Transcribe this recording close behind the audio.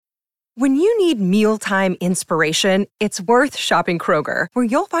When you need mealtime inspiration, it's worth shopping Kroger, where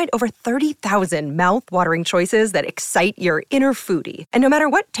you'll find over 30,000 mouth-watering choices that excite your inner foodie. And no matter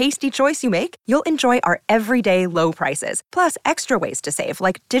what tasty choice you make, you'll enjoy our everyday low prices, plus extra ways to save,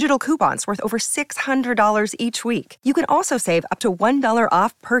 like digital coupons worth over $600 each week. You can also save up to $1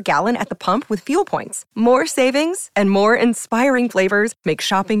 off per gallon at the pump with fuel points. More savings and more inspiring flavors make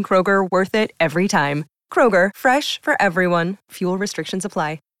shopping Kroger worth it every time. Kroger, fresh for everyone. Fuel restrictions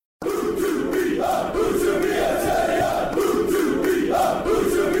apply.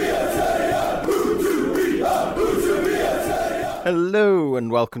 Hello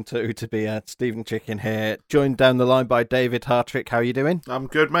and welcome to Be Stephen Chicken here, joined down the line by David Hartrick. How are you doing? I'm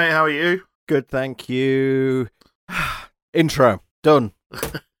good, mate. How are you? Good, thank you. Intro, done.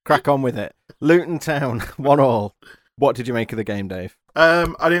 Crack on with it. Luton Town, 1-1. What did you make of the game, Dave? I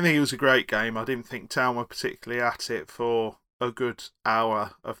didn't think it was a great game. I didn't think Town were particularly at it for a good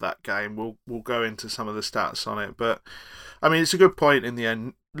hour of that game. We'll go into some of the stats on it, but I mean, it's a good point in the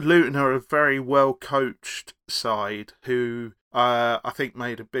end. Luton are a very well coached side who I think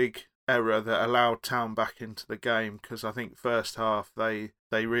made a big error that allowed Town back into the game, because I think first half they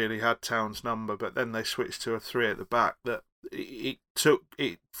really had Town's number, but then they switched to a 3 at the back that it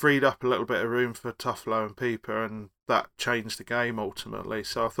freed up a little bit of room for Tufflow and Pieper, and that changed the game ultimately.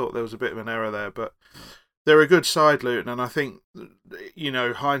 So I thought there was a bit of an error there, but they're a good side, Luton, and I think, you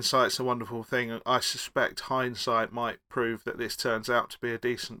know, hindsight's a wonderful thing. I suspect hindsight might prove that this turns out to be a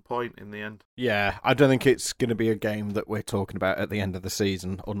decent point in the end. Yeah, I don't think it's going to be a game that we're talking about at the end of the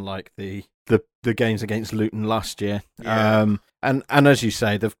season, unlike the games against Luton last year. Yeah. And as you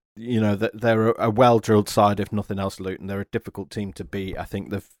say, they're a well-drilled side, if nothing else, Luton. They're a difficult team to beat. I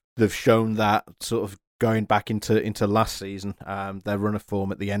think they've shown that sort of going back into last season. Their run of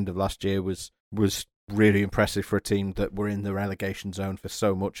form at the end of last year was really impressive for a team that were in the relegation zone for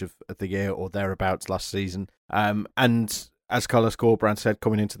so much of the year or thereabouts last season. And as Carlos Corberán said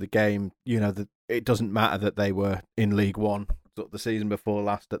coming into the game, it doesn't matter that they were in League One the season before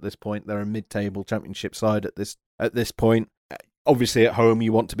last. At this point, they're a mid-table Championship side at this point. Obviously, at home,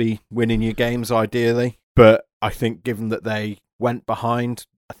 you want to be winning your games ideally, but I think given that they went behind,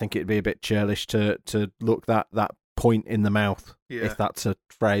 I think it'd be a bit churlish to look that point in the mouth, if that's a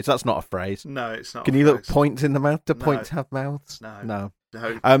phrase. That's not a phrase. No, it's not. Can you look points in the mouth? Do points have mouths? No.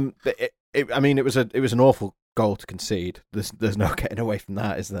 It was an awful goal to concede. There's no getting away from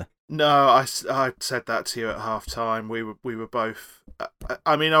that, is there? No, I said that to you at half time. We were both.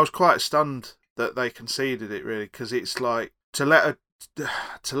 I mean, I was quite stunned that they conceded it, really, because it's like to let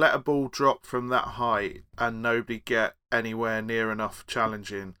a ball drop from that height and nobody get anywhere near enough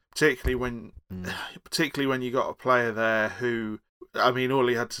challenging. Particularly when you got a player there who, I mean, all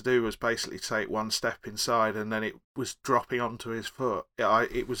he had to do was basically take one step inside, and then it was dropping onto his foot.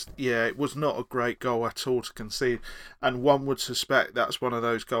 It was not a great goal at all to concede, and one would suspect that's one of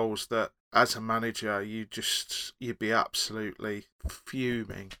those goals that, as a manager, you'd be absolutely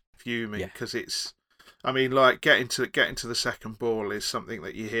fuming because it's. I mean, like getting to the second ball is something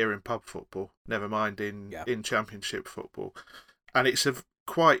that you hear in pub football. Never mind in Championship football, and it's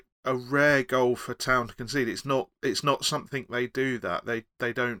quite a rare goal for Town to concede. It's not something they do that.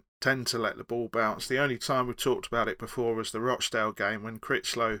 They don't tend to let the ball bounce. The only time we've talked about it before was the Rochdale game when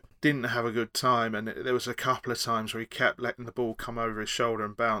Critchlow didn't have a good time, and there was a couple of times where he kept letting the ball come over his shoulder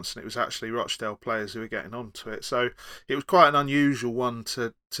and bounce, and it was actually Rochdale players who were getting onto it. So it was quite an unusual one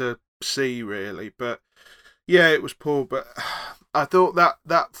to see, really. But yeah, it was poor. But I thought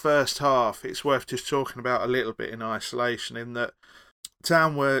that first half, it's worth just talking about a little bit in isolation, in that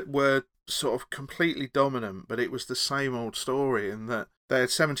Town were sort of completely dominant, but it was the same old story in that they had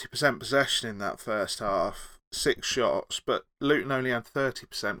 70% possession in that first half, 6 shots, but Luton only had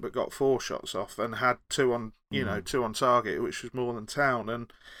 30%, but got 4 shots off and had 2 on target, which was more than Town.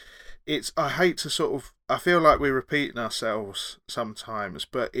 And I hate to I feel like we're repeating ourselves sometimes,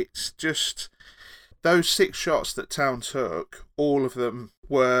 but it's just those 6 shots that Town took, all of them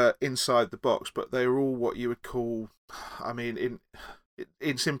were inside the box, but they were all what you would call, I mean,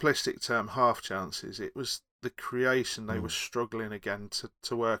 in simplistic term, half chances. It was the creation they were struggling again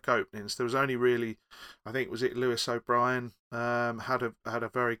to work openings. There was only really, I think, was it Lewis O'Brien had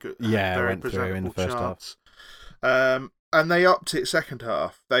a very good, very presentable chance. And they upped it second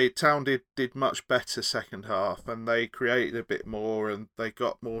half. Town did much better second half, and they created a bit more, and they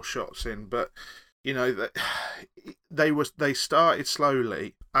got more shots in. But they started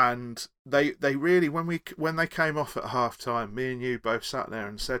slowly, and they really, when they came off at half time, me and you both sat there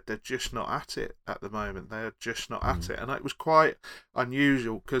and said they're just not at it at the moment. They're just not at it, and it was quite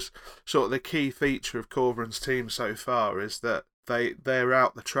unusual because sort of the key feature of Corberán's team so far is that they're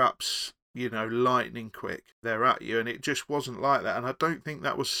out the traps, lightning quick. They're at you, and it just wasn't like that. And I don't think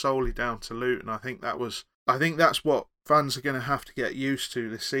that was solely down to Luton. I think that's what fans are going to have to get used to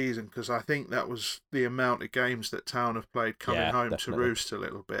this season, because I think that was the amount of games that Town have played coming home definitely to roost a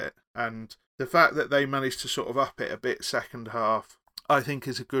little bit. And the fact that they managed to sort of up it a bit second half, I think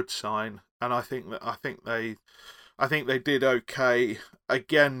is a good sign. And I think they did okay.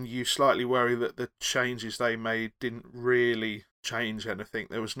 Again, you slightly worry that the changes they made didn't really change anything.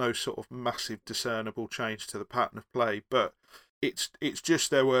 There was no sort of massive discernible change to the pattern of play, but it's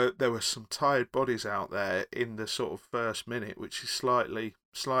just there were some tired bodies out there in the sort of first minute, which is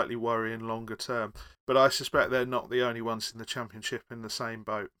slightly worrying longer term. But I suspect they're not the only ones in the Championship in the same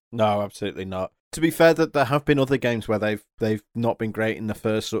boat. No, absolutely not. To be fair, that there have been other games where they've not been great in the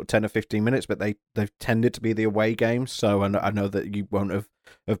first sort of 10 or 15 minutes, but they've tended to be the away games. So I know that you won't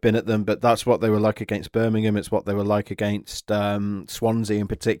have been at them, but that's what they were like against Birmingham. It's what they were like against Swansea in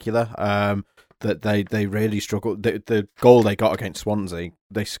particular. That they really struggled. The goal they got against Swansea,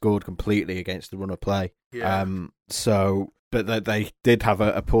 they scored completely against the run of play. Yeah. But they did have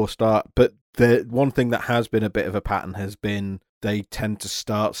a poor start. But the one thing that has been a bit of a pattern has been they tend to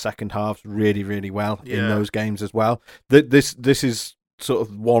start second halves really, really well in those games as well. This is sort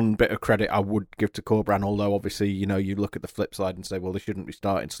of one bit of credit I would give to Corberan, although obviously, you look at the flip side and say, well, they shouldn't be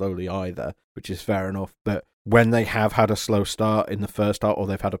starting slowly either, which is fair enough. But when they have had a slow start in the first half, or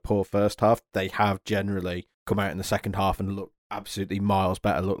they've had a poor first half, they have generally come out in the second half and look absolutely miles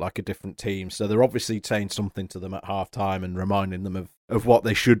better, look like a different team. So they're obviously saying something to them at half time and reminding them of what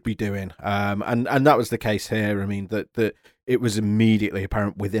they should be doing. And that was the case here. I mean, that it was immediately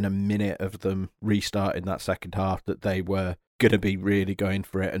apparent within a minute of them restarting that second half that they were going to be really going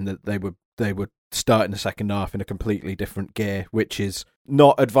for it, and that they were starting the second half in a completely different gear, which is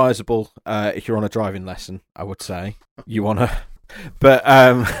not advisable if you're on a driving lesson, I would say. You want to... But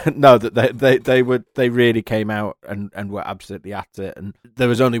no, that they really came out and were absolutely at it, and there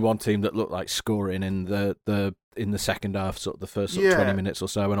was only one team that looked like scoring in the second half, sort of the first 20 minutes or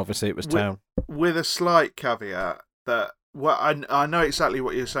so, and obviously it was Town. With a slight caveat that I know exactly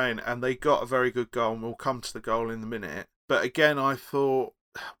what you're saying, and they got a very good goal, and we'll come to the goal in a minute. But again, I thought,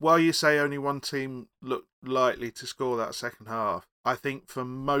 while you say only one team looked likely to score that second half, I think for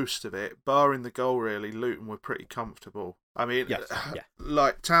most of it, barring the goal really, Luton were pretty comfortable. I mean,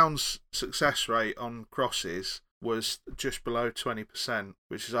 like Town's success rate on crosses was just below 20%,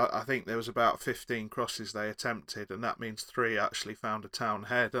 which is, I think there was about 15 crosses they attempted, and that means 3 actually found a Town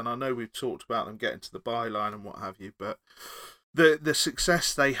head. And I know we've talked about them getting to the byline and what have you, but the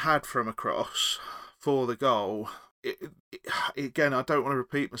success they had from a cross for the goal, again, I don't want to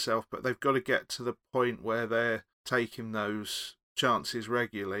repeat myself, but they've got to get to the point where they're taking those chances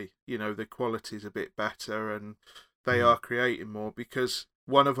regularly. The quality's a bit better and they are creating more, because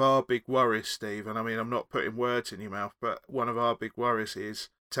one of our big worries, Steve, and I mean, I'm not putting words in your mouth, but one of our big worries is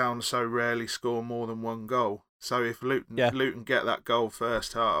Town so rarely score more than one goal. So if Luton get that goal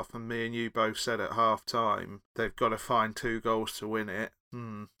first half, and me and you both said at half time, they've got to find 2 goals to win it.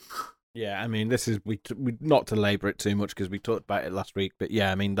 Yeah, I mean, this is we not to labour it too much because we talked about it last week, but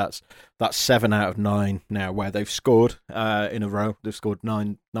yeah, I mean that's 7 out of 9 now where they've scored in a row. They've scored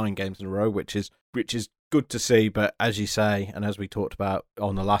nine games in a row, which is good to see. But as you say, and as we talked about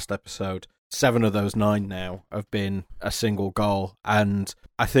on the last episode, 7 of those 9 now have been a single goal, and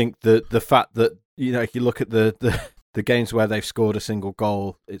I think the fact that if you look at the games where they've scored a single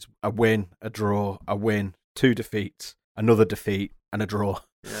goal, it's a win, a draw, a win, 2 defeats, another defeat, and a draw.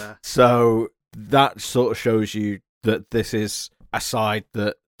 Yeah. So that sort of shows you that this is a side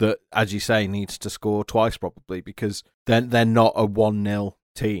that, as you say, needs to score twice probably, because they're not a 1-0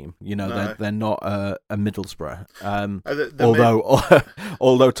 team. No. They're not a Middlesbrough.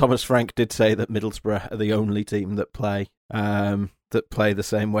 Although Thomas Frank did say that Middlesbrough are the only team that play the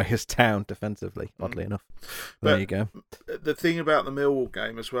same way as Town defensively, oddly enough. There you go. The thing about the Millwall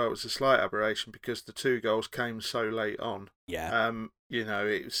game as well was a slight aberration because the 2 goals came so late on. Yeah.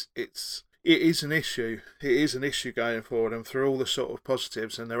 It is an issue. It is an issue going forward, and through all the sort of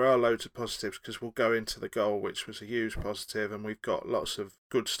positives, and there are loads of positives because we'll go into the goal, which was a huge positive, and we've got lots of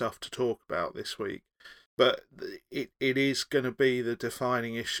good stuff to talk about this week. But it is going to be the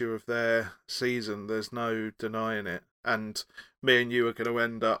defining issue of their season. There's no denying it. And me and you are going to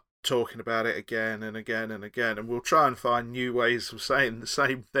end up talking about it again and again and again. And we'll try and find new ways of saying the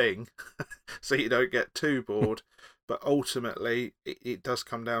same thing so you don't get too bored. But ultimately, it does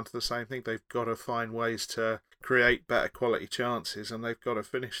come down to the same thing. They've got to find ways to create better quality chances, and they've got to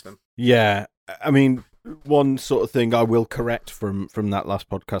finish them. Yeah, I mean, one sort of thing I will correct from that last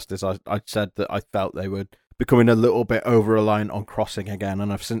podcast is I said that I felt they would becoming a little bit over-reliant on crossing again,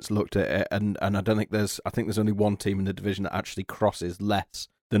 and I've since looked at it, and I don't think I think there's only one team in the division that actually crosses less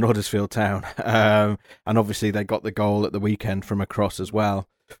than Huddersfield Town. And obviously they got the goal at the weekend from a cross as well.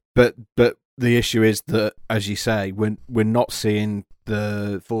 But the issue is that, as you say, we're not seeing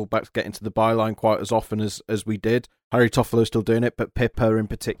the fullbacks get into the byline quite as often as we did. Harry Toffolo's still doing it, but Pippa in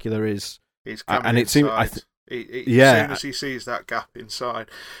particular is... He's coming inside. As soon as he sees that gap inside,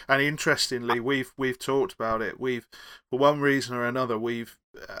 and interestingly, we've talked about it. For one reason or another, we've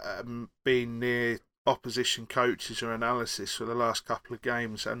been near opposition coaches or analysis for the last couple of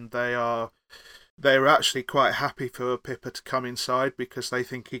games, and they're actually quite happy for Pippa to come inside because they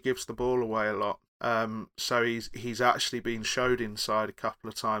think he gives the ball away a lot. So he's actually been showed inside a couple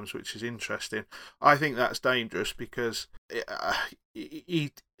of times, which is interesting. I think that's dangerous because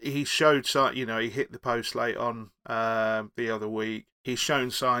he showed, he hit the post late on the other week. He's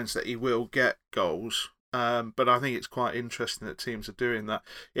shown signs that he will get goals, but I think it's quite interesting that teams are doing that.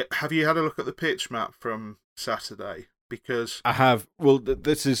 Have you had a look at the pitch map from Saturday? Because I have. Well,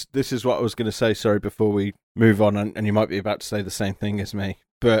 this is what I was going to say. Sorry, before we move on, and you might be about to say the same thing as me,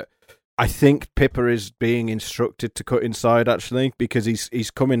 but I think Pippa is being instructed to cut inside actually, because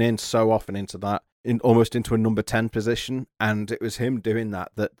he's coming in so often into that, almost into a number 10 position, and it was him doing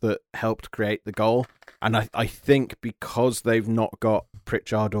that helped create the goal. And I think because they've not got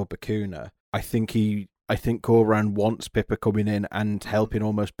Pritchard or Bacuna, I think Corran wants Pippa coming in and helping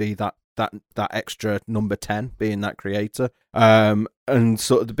almost be that extra number 10, being that creator. And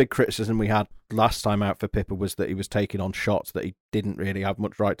sort of the big criticism we had last time out for Pippa was that he was taking on shots that he didn't really have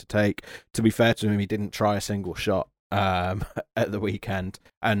much right to take. To be fair to him, he didn't try a single shot at the weekend,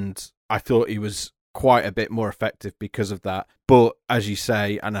 and I thought he was quite a bit more effective because of that. But as you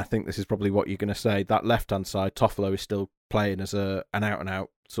say, and I think this is probably what you're going to say, that left-hand side, Toffolo is still playing as an out-and-out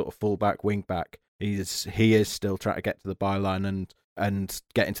sort of full-back, wing-back. He is still trying to get to the byline and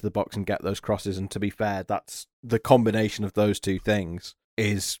get into the box and get those crosses. And to be fair, that's the combination of those two things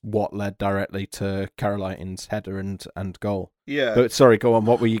is what led directly to Caroline's header and goal. Yeah. But sorry, go on.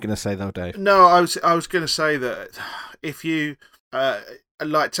 What were you going to say though, Dave? No, I was going to say that if you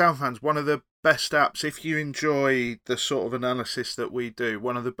like Town fans, one of the best apps, if you enjoy the sort of analysis that we do,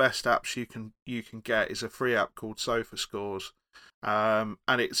 one of the best apps you can get is a free app called Sofa Scores. And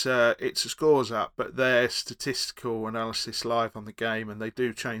it's a scores app, but they're statistical analysis live on the game, and they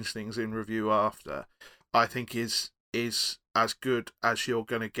do change things in review after. I think is as good as you're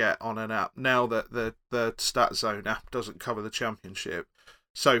going to get on an app. Now that the Stat Zone app doesn't cover the Championship,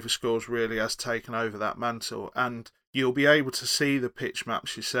 Sofa Scores really has taken over that mantle, and you'll be able to see the pitch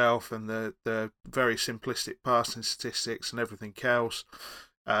maps yourself and the very simplistic passing statistics and everything else.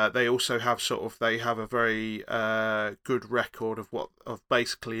 They also have a very good record of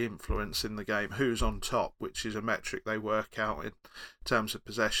basically influence in the game, who's on top, which is a metric they work out in terms of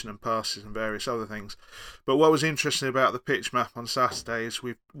possession and passes and various other things. But what was interesting about the pitch map on Saturday is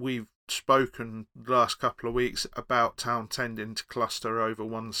we've spoken the last couple of weeks about Town tending to cluster over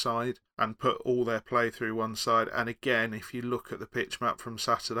one side and put all their play through one side. And again, if you look at the pitch map from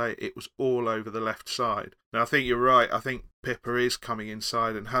Saturday, it was all over the left side. Now, I think you're right. I think Pippa is coming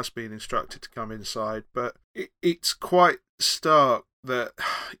inside and has been instructed to come inside, but it's quite stark that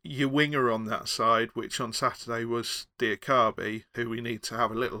your winger on that side, which on Saturday was Diakhaby, who we need to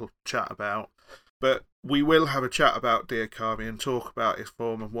have a little chat about. But we will have a chat about Diakhaby and talk about his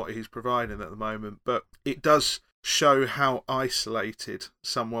form and what he's providing at the moment. But it does show how isolated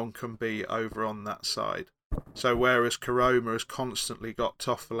someone can be over on that side. So whereas Koroma has constantly got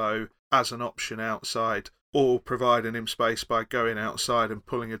Toffolo as an option outside, or providing him space by going outside and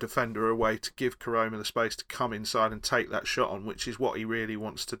pulling a defender away to give Koroma the space to come inside and take that shot on, which is what he really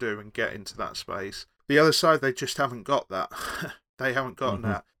wants to do and get into that space. The other side, they just haven't got that. They haven't gotten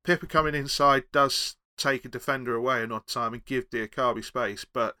that. Pippa coming inside does take a defender away an odd time and give Diakhaby space,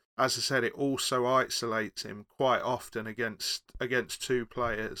 but as I said, it also isolates him quite often against two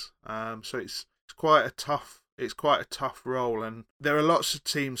players. So it's quite a tough role, and there are lots of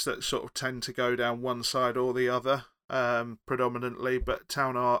teams that sort of tend to go down one side or the other, predominantly, but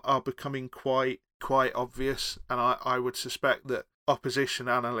Town are becoming quite obvious, and I would suspect that opposition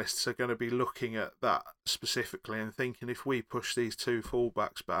analysts are going to be looking at that specifically and thinking, if we push these two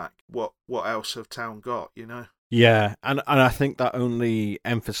fullbacks back, what else have Town got, you know? Yeah, and I think that only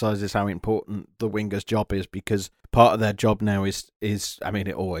emphasises how important the winger's job is, because part of their job now is I mean,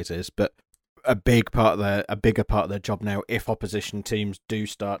 it always is, but a bigger part of their job now, if opposition teams do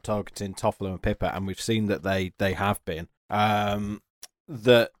start targeting Toffolo and Pippa, and we've seen that they have been,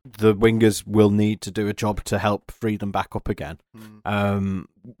 that the wingers will need to do a job to help free them back up again.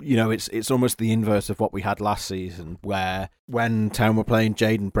 It's almost the inverse of what we had last season, where when Town were playing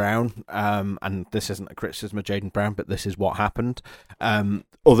Jayden Brown, and this isn't a criticism of Jayden Brown, but this is what happened.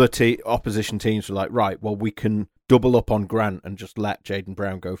 Other opposition teams were like, right, well, we can double up on Grant and just let Jayden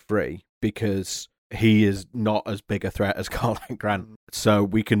Brown go free because he is not as big a threat as Karlan Grant. So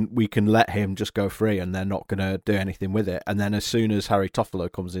we can let him just go free and they're not going to do anything with it. And then as soon as Harry Toffolo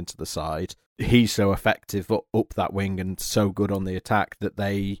comes into the side, he's so effective up that wing and so good on the attack that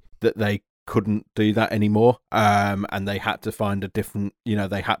they couldn't do that anymore. And they had to find a different,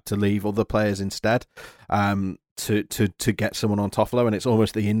 they had to leave other players instead to get someone on Toffolo. And it's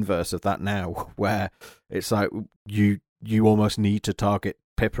almost the inverse of that now, where it's like you almost need to target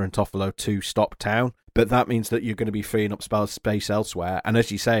Pippa and Toffolo to stop Town, but that means that you're going to be freeing up space elsewhere, and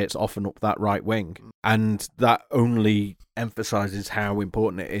as you say, it's often up that right wing, and that only emphasises how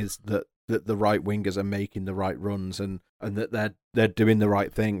important it is that the right wingers are making the right runs and that they're doing the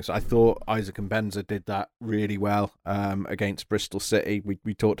right things. I thought Isaac Mbenza did that really well against Bristol City.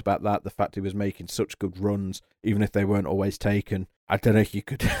 We talked about that, the fact he was making such good runs, even if they weren't always taken. I don't know if you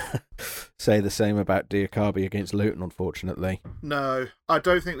could say the same about Diakhaby against Luton, unfortunately. No, I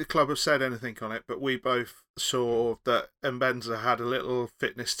don't think the club have said anything on it, but we both saw that Mbenza had a little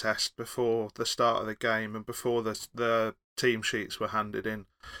fitness test before the start of the game and before the team sheets were handed in.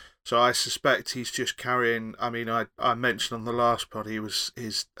 So I suspect he's just carrying. I mean, I mentioned on the last pod his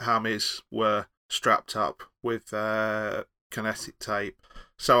hammies were strapped up with kinetic tape.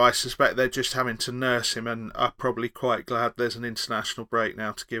 So I suspect they're just having to nurse him, and I'm probably quite glad there's an international break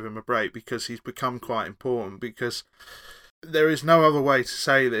now to give him a break, because he's become quite important. Because there is no other way to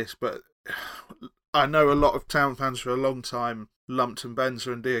say this, but I know a lot of Town fans for a long time lumped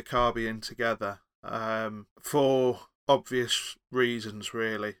Mbenza and Diakhaby in together for obvious reasons,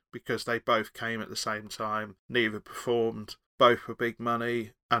 really, because they both came at the same time, neither performed, both were big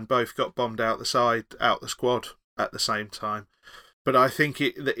money, and both got bombed out the squad at the same time. But I think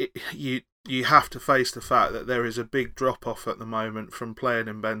you have to face the fact that there is a big drop-off at the moment from playing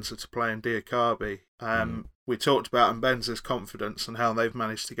Mbenza to playing Diakhaby. We talked about Mbenza's confidence and how they've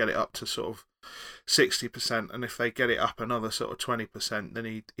managed to get it up to sort of 60%, and if they get it up another sort of 20%,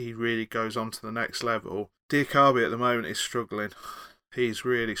 then he really goes on to the next level. Diakhaby at the moment is struggling. He's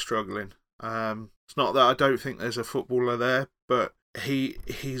really struggling. It's not that I don't think there's a footballer there, but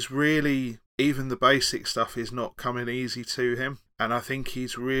he's really, even the basic stuff is not coming easy to him, and I think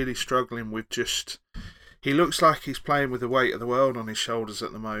he's really struggling with he looks like he's playing with the weight of the world on his shoulders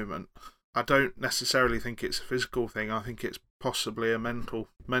at the moment. I don't necessarily think it's a physical thing. I think it's possibly a mental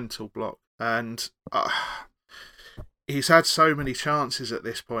block. And he's had so many chances at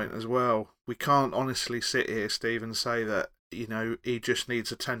this point as well. We can't honestly sit here, Steve, and say that, he just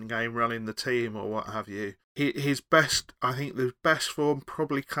needs a 10-game run in the team or what have you. His best, I think the best form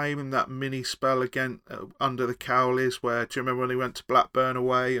probably came in that mini spell again under the Cowleys, where, do you remember when he went to Blackburn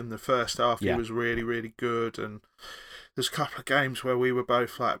away in the first half? Yeah. He was really, really good, and there's a couple of games where we were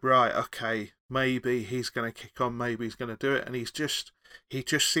both like, right, okay, maybe he's going to kick on, maybe he's going to do it, and he just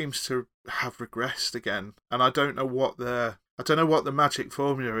seems to have regressed again. And I don't know what the magic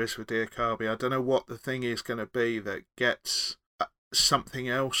formula is for Diakhaby. I don't know what the thing is going to be that gets something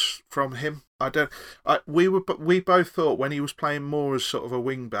else from him. We both thought when he was playing more as sort of a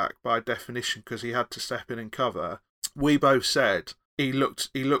wing back by definition, because he had to step in and cover, we both said he looked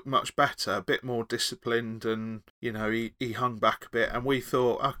much better, a bit more disciplined, and he hung back a bit, and we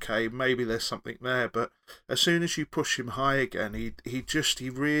thought, okay, maybe there's something there. But as soon as you push him high again, he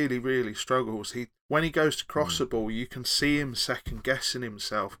really, really struggles. When he goes to cross the ball, you can see him second guessing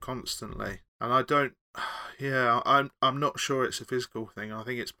himself constantly, and I'm not sure it's a physical thing. I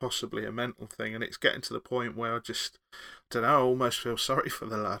think it's possibly a mental thing, and it's getting to the point where I almost feel sorry for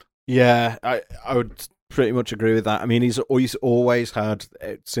the lad. Yeah, I would pretty much agree with that. I mean, he's always had,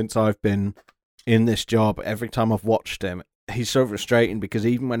 since I've been in this job, every time I've watched him, he's so frustrating, because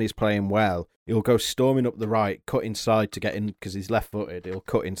even when he's playing well, he'll go storming up the right, cut inside to get in, because he's left-footed, he'll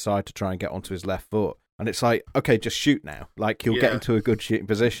cut inside to try and get onto his left foot. And it's like, okay, just shoot now. Like, he'll get into a good shooting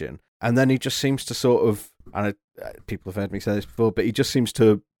position. And then he just seems to sort of, and people have heard me say this before, but he just seems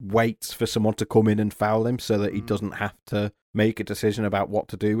to wait for someone to come in and foul him so that he doesn't have to make a decision about what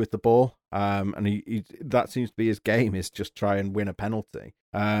to do with the ball. And he that seems to be his game, is just try and win a penalty.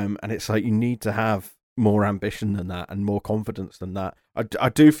 And it's like, you need to have more ambition than that and more confidence than that. I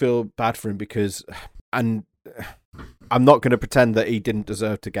do feel bad for him, because, and I'm not going to pretend that he didn't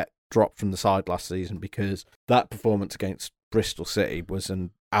deserve to get dropped from the side last season, because that performance against Bristol City was an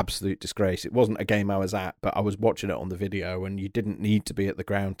absolute disgrace. It wasn't a game I was at, but I was watching it on the video, and you didn't need to be at the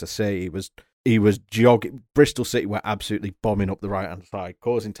ground to see he was jogging. Bristol City were absolutely bombing up the right-hand side,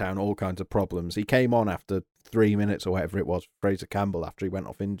 causing Town all kinds of problems. He came on after 3 minutes or whatever it was, Fraser Campbell, after he went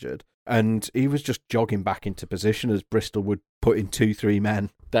off injured, and he was just jogging back into position as Bristol would put in 2-3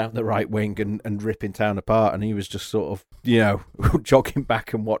 men down the right wing and ripping Town apart, and he was just sort of, jogging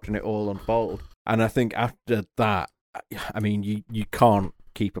back and watching it all unfold. And I think after that, I mean, you can't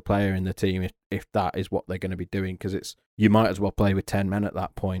keep a player in the team if that is what they're going to be doing, because you might as well play with 10 men at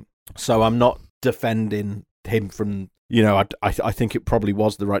that point. So I'm not defending him from, I think it probably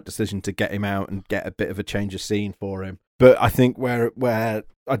was the right decision to get him out and get a bit of a change of scene for him. But I think where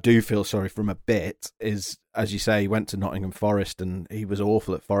I do feel sorry for him a bit is, as you say, he went to Nottingham Forest and he was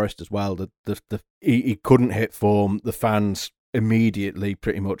awful at Forest as well. He couldn't hit form. The fans immediately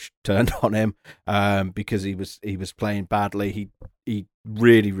pretty much turned on him because he was playing badly. He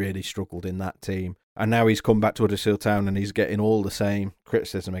really, really struggled in that team. And now he's come back to Huddersfield Town and he's getting all the same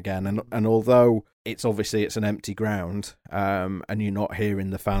criticism again. And although it's an empty ground and you're not hearing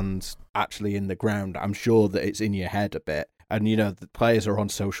the fans actually in the ground, I'm sure that it's in your head a bit. And, the players are on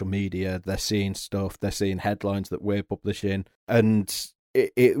social media, they're seeing stuff, they're seeing headlines that we're publishing, and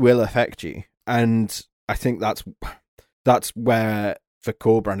it will affect you. And I think that's where, for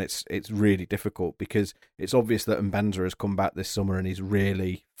Corberán, it's really difficult, because it's obvious that Mbenza has come back this summer and he's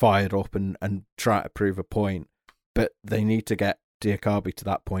really fired up and trying to prove a point. But they need to get Diakhaby to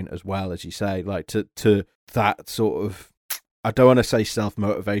that point as well, as you say, like to that sort of, I don't want to say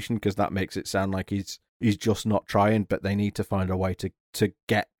self-motivation, because that makes it sound like he's just not trying, but they need to find a way to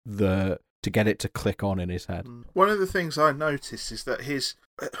get it to click on in his head. One of the things I noticed is that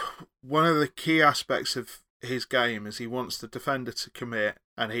one of the key aspects of his game is he wants the defender to commit,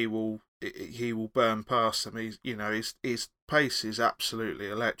 and he will burn past them. His pace is absolutely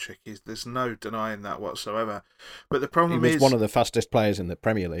electric. There's no denying that whatsoever. But the problem is, he was one of the fastest players in the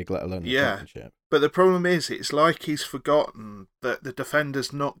Premier League, let alone the Championship. But the problem is, it's like he's forgotten that the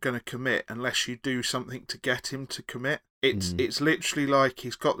defender's not going to commit unless you do something to get him to commit. It's literally like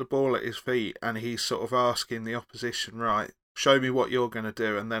he's got the ball at his feet and he's sort of asking the opposition, right, show me what you're going to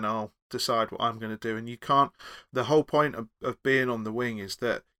do and then I'll decide what I'm going to do. And you can't. The whole point of being on the wing is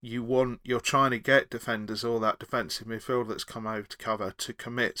that you're trying to get defenders or that defensive midfield that's come over to cover to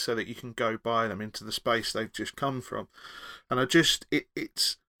commit so that you can go by them into the space they've just come from. And I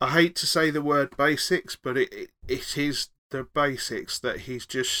hate to say the word basics, but it is the basics that he's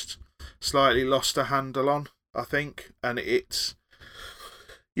just slightly lost a handle on, I think. And he's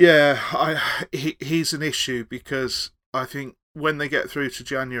an issue, because I think when they get through to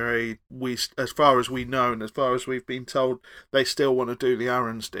January, as far as we know and as far as we've been told, they still want to do the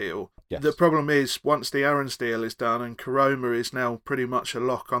Aarons deal. Yes. The problem is, once the Aarons deal is done and Koroma is now pretty much a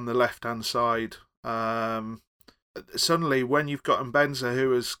lock on the left-hand side, suddenly when you've got Mbenza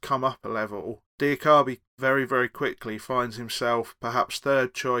who has come up a level, Diakhaby very, very quickly finds himself perhaps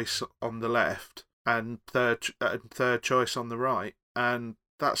third choice on the left and third choice on the right. And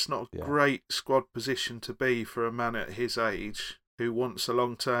that's not a great squad position to be for a man at his age who wants a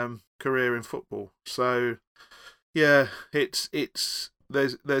long-term career in football. So, yeah, there's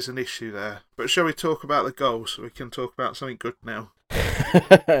an issue there. But shall we talk about the goals so we can talk about something good now?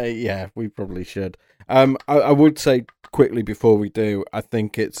 Yeah, we probably should. I would say quickly before we do, I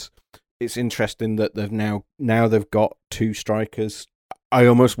think it's interesting that they've got two strikers. I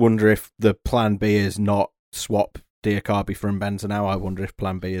almost wonder if the plan B is not swap Diakhaby for Mbenza now. I wonder if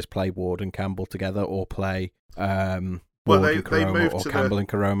plan B is play Ward and Campbell together, or play Ward and Koroma, or Campbell and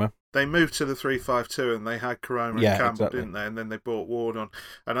Koroma. They moved to the 3-5-2 and they had Koroma and Campbell, exactly, didn't they? And then they brought Ward on.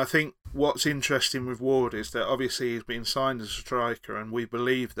 And I think what's interesting with Ward is that obviously he's been signed as a striker, and we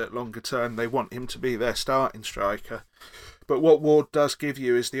believe that longer term they want him to be their starting striker. But what Ward does give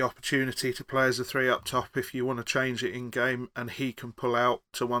you is the opportunity to play as a three up top if you want to change it in game, and he can pull out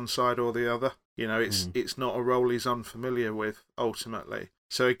to one side or the other. It's not a role he's unfamiliar with, ultimately.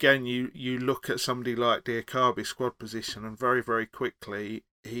 So again, you look at somebody like Diakhaby's squad position, and very, very quickly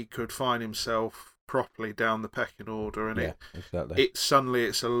he could find himself properly down the pecking order, and it's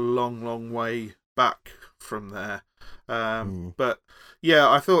a long, long way back from there. But yeah,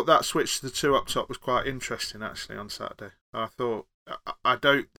 I thought that switch to the two up top was quite interesting actually on Saturday. I thought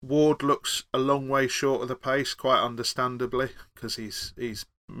Ward looks a long way short of the pace, quite understandably, because he's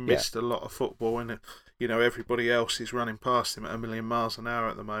missed a lot of football, and everybody else is running past him at 1,000,000 miles an hour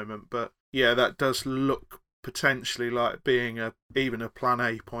at the moment. But yeah, that does look potentially like being even a plan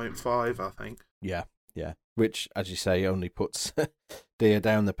A.5, I think. Yeah. which, as you say, only puts Dia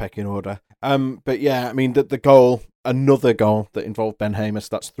down the pecking order. But yeah, I mean, the goal, another goal that involved Ben Hamer, so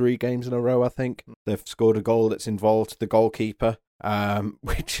that's 3 games in a row, I think. They've scored a goal that's involved the goalkeeper,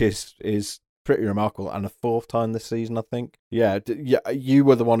 which is pretty remarkable, and a 4th time this season, I think. Yeah, you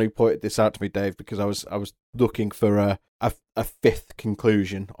were the one who pointed this out to me, Dave, because I was looking for a 5th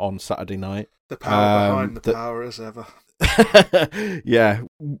conclusion on Saturday night. The power behind the power as ever. yeah.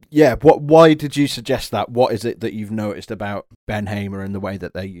 Why did you suggest that? What is it that you've noticed about Ben Hamer and the way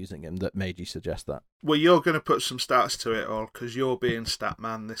that they're using him that made you suggest that? Well, you're going to put some stats to it all because you're being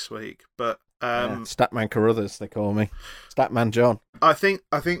Statman this week, but Statman Carruthers, they call me. Statman John. I think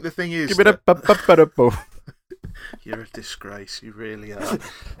the thing is, give it a you're a disgrace. You really are.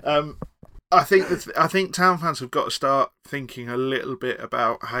 I think Town fans have got to start thinking a little bit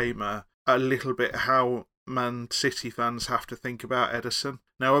about Hamer, a little bit how Man City fans have to think about Ederson.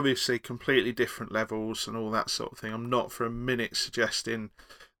 Now, obviously, completely different levels and all that sort of thing. I'm not for a minute suggesting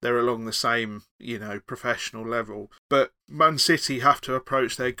they're along the same, professional level. But Man City have to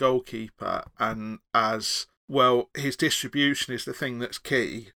approach their goalkeeper and as, well, his distribution is the thing that's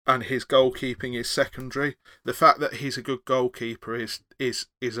key and his goalkeeping is secondary. The fact that he's a good goalkeeper is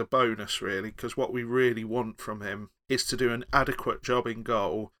a bonus, really, because what we really want from him is to do an adequate job in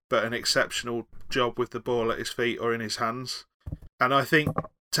goal, but an exceptional job with the ball at his feet or in his hands. And I think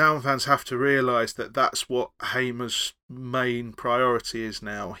Town fans have to realise that that's what Hamer's main priority is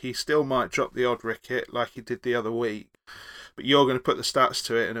now. He still might drop the odd wicket like he did the other week, but you're going to put the stats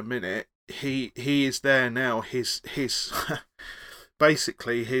to it in a minute. He is there now. His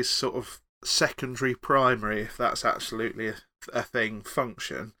basically his sort of secondary primary, if that's absolutely a thing,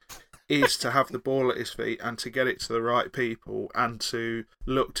 function is to have the ball at his feet and to get it to the right people and to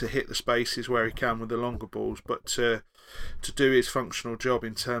look to hit the spaces where he can with the longer balls, but to do his functional job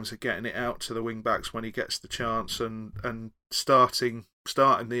in terms of getting it out to the wing backs when he gets the chance and starting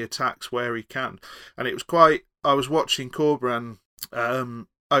the attacks where he can. And it was I was watching Corberan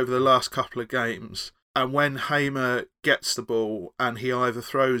over the last couple of games, and when Hamer gets the ball and he either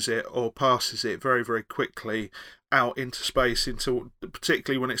throws it or passes it very, very quickly out into space,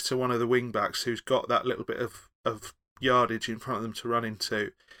 particularly when it's to one of the wing backs who's got that little bit of yardage in front of them to run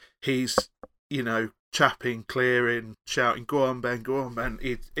into, he's chapping, clearing, shouting, "Go on, Ben, go on, Ben."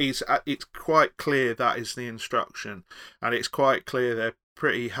 It's quite clear that is the instruction, and it's quite clear they're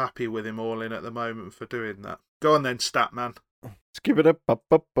pretty happy with him all in at the moment for doing that. Go on then, Statman. Let's give it a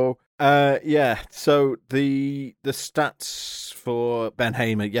pop. Yeah, so the stats for Ben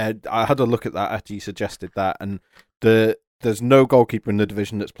Hamer, yeah, I had a look at that after you suggested that, and there's no goalkeeper in the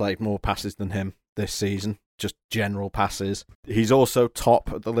division that's played more passes than him this season, just general passes. He's also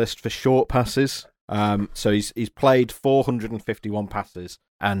top of the list for short passes. So he's played 451 passes,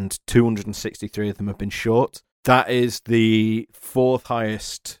 and 263 of them have been short. That is the 4th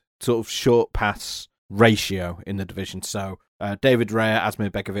highest sort of short pass ratio in the division. So David Raya,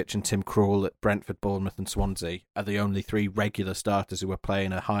 Asmir Begovic and Tim Krul at Brentford, Bournemouth and Swansea are the only 3 regular starters who are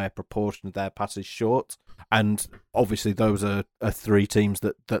playing a higher proportion of their passes short. And obviously those are 3 teams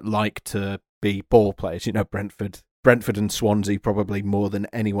that like to be ball players. Brentford and Swansea, probably more than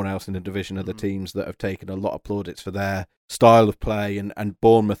anyone else in the division, are the teams that have taken a lot of plaudits for their style of play, and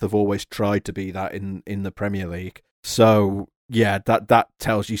Bournemouth have always tried to be that in the Premier League. So yeah, that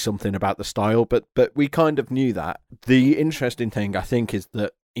tells you something about the style, but we kind of knew that. The interesting thing, I think, is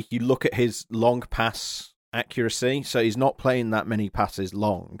that if you look at his long pass accuracy, so he's not playing that many passes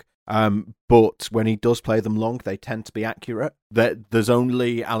long, but when he does play them long, they tend to be accurate. There's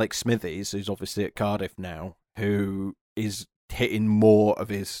only Alex Smithies, who's obviously at Cardiff now, who is getting more of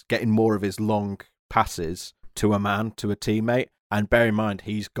his long passes to a man, to a teammate. And bear in mind,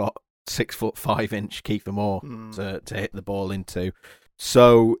 he's got 6'5" Kiefer Moore to hit the ball into.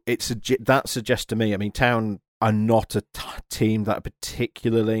 So that suggests to me, I mean, Town are not a team that are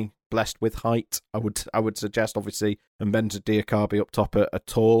particularly blessed with height. I would suggest, obviously, Mbenza Diakabi up top are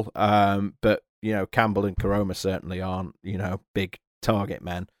tall, but Campbell and Karoma certainly aren't big target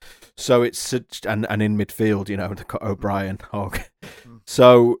men. So it's and in midfield, they've got O'Brien, Hogg.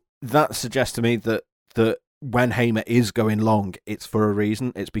 So that suggests to me that when Hamer is going long, it's for a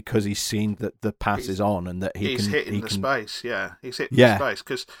reason. It's because he's seen that the pass is on and that he's hitting the space. Yeah, he's hitting the space,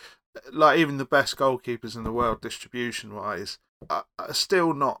 because like even the best goalkeepers in the world, distribution wise, are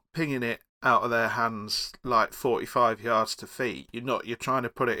still not pinging it out of their hands like 45 yards to feet. You're trying to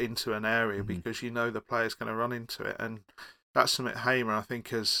put it into an area because the player's going to run into it, and that's something Hamer, I think,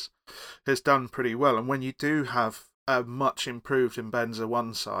 has done pretty well. And when you do have a much improved Mbenza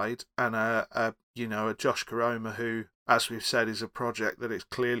one side and a Josh Karoma who, as we've said, is a project that is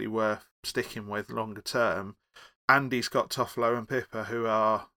clearly worth sticking with longer term. And he's got Toffolo and Pippa, who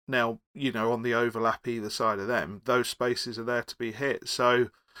are now, on the overlap either side of them. Those spaces are there to be hit. So,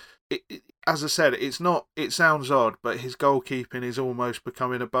 as I said, it sounds odd, but his goalkeeping is almost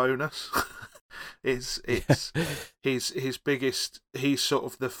becoming a bonus. it's his biggest. He's sort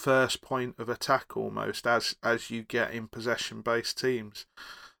of the first point of attack almost as you get in possession-based teams.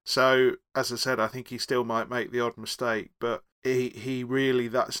 So, as I said, I think he still might make the odd mistake, but he really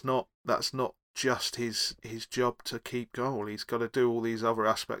that's not just his job to keep goal. He's got to do all these other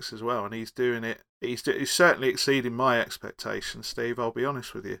aspects as well, and he's doing it. He's certainly exceeding my expectations, Steve. I'll be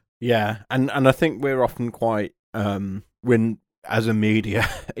honest with you. Yeah, and I think we're often quite when as a media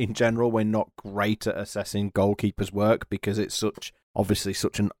in general, we're not great at assessing goalkeepers' work because it's obviously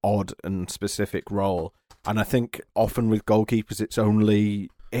such an odd and specific role. And I think often with goalkeepers,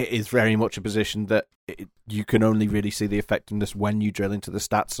 it is very much a position that you can only really see the effectiveness when you drill into the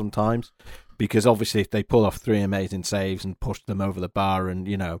stats sometimes. Because obviously if they pull off 3 amazing saves and push them over the bar and,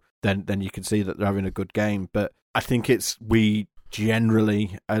 then you can see that they're having a good game. But I think we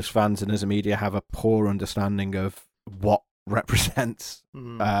generally, as fans and as a media, have a poor understanding of what represents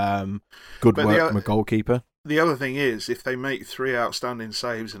good work from a goalkeeper. The other thing is, if they make 3 outstanding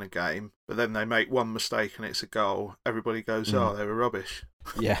saves in a game, but then they make 1 mistake and it's a goal, everybody goes, oh, they were rubbish.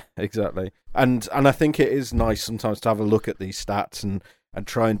 Yeah, exactly. And I think it is nice sometimes to have a look at these stats and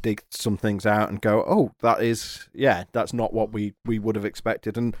try and dig some things out and go, oh, that's not what we would have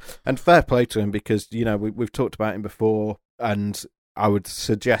expected. And fair play to him because, we've talked about him before, and I would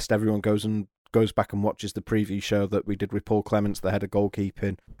suggest everyone goes back and watches the preview show that we did with Paul Clements, the head of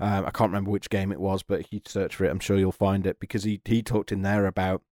goalkeeping. I can't remember which game it was, but if you search for it, I'm sure you'll find it, because he talked in there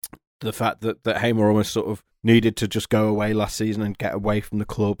about the fact that Hamer almost sort of needed to just go away last season and get away from the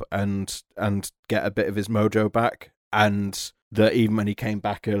club and get a bit of his mojo back, and that even when he came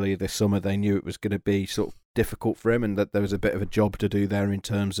back earlier this summer, they knew it was going to be sort of difficult for him and that there was a bit of a job to do there in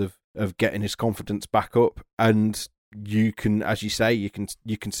terms of getting his confidence back up. And you can, as you say, you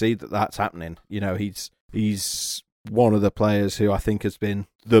can see that that's happening. He's one of the players who I think has been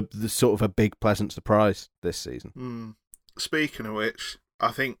the sort of a big pleasant surprise this season. Speaking of which,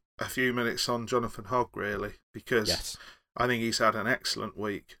 I think a few minutes on Jonathan Hogg, really, because I think he's had an excellent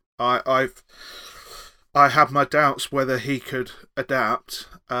week. I have my doubts whether he could adapt,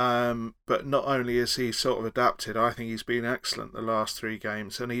 but not only has he sort of adapted, I think he's been excellent the last 3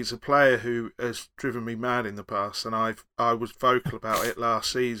 games, and he's a player who has driven me mad in the past, and I was vocal about it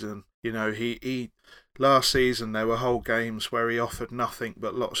last season. He last season there were whole games where he offered nothing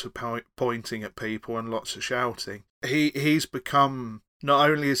but lots of pointing at people and lots of shouting. He's become... Not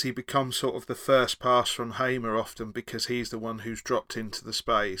only has he become sort of the first pass from Hamer often because he's the one who's dropped into the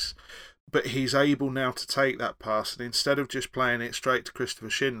space, but he's able now to take that pass, and instead of just playing it straight to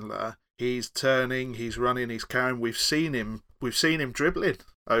Christopher Schindler, he's turning, he's running, he's carrying. We've seen him dribbling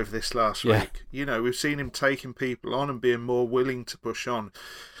over this last week. We've seen him taking people on and being more willing to push on,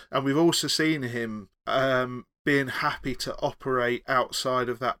 and we've also seen him being happy to operate outside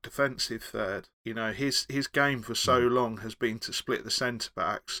of that defensive third. His game for so long has been to split the centre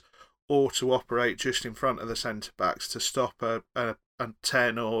backs or to operate just in front of the centre backs to stop a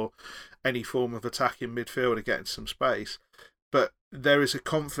 10 or any form of attacking midfielder getting some space. But there is a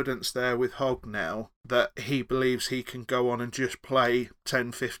confidence there with Hogg now that he believes he can go on and just play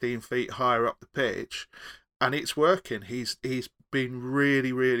 10, 15 feet higher up the pitch, and it's working. He's been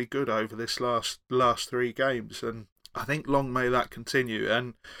really, really good over this last 3 games, and I think long may that continue,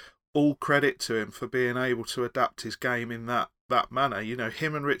 and all credit to him for being able to adapt his game in that manner.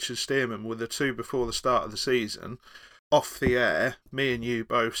 Him and Richard Stearman were the 2 before the start of the season. Off the air, me and you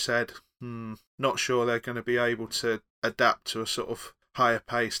both said, not sure they're going to be able to adapt to a sort of higher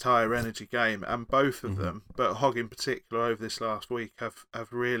paced, higher energy game, and both of them, but Hogg in particular over this last week have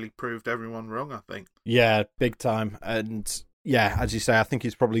really proved everyone wrong, I think. Yeah, big time. And yeah, as you say, I think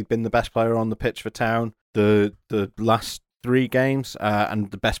he's probably been the best player on the pitch for Town the last 3 games,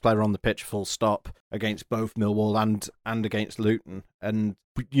 and the best player on the pitch full stop against both Millwall and against Luton. And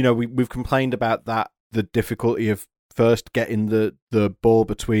we've complained about that, the difficulty of first getting the ball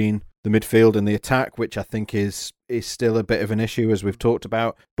between the midfield and the attack, which I think is still a bit of an issue, as we've talked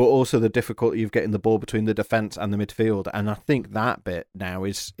about, but also the difficulty of getting the ball between the defence and the midfield. And I think that bit now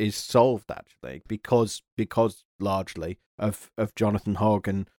is solved, actually, because largely of Jonathan Hogg.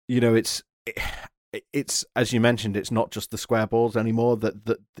 And it's as you mentioned, it's not just the square balls anymore.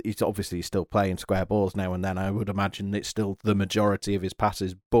 That he's obviously still playing square balls now and then. I would imagine it's still the majority of his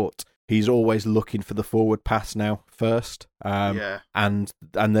passes, but he's always looking for the forward pass now first. And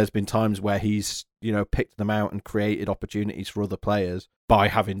there's been times where he's picked them out and created opportunities for other players by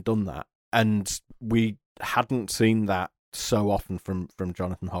having done that. and we hadn't seen that so often from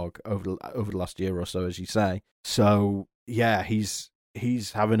Jonathan Hogg over the last year or so, as you say. So yeah, he's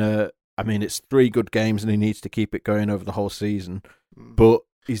having it's 3 good games, and he needs to keep it going over the whole season. But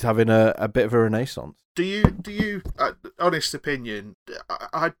he's having a bit of a renaissance. Do you honest opinion,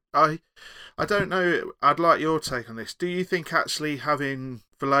 I don't know, I'd like your take on this. Do you think actually having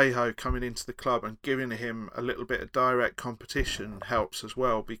Vallejo coming into the club and giving him a little bit of direct competition helps as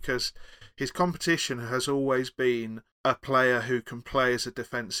well? Because his competition has always been a player who can play as a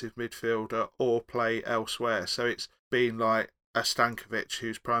defensive midfielder or play elsewhere. So it's been like a Stankovic,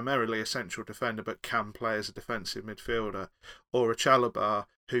 who's primarily a central defender but can play as a defensive midfielder, or a Chalobah,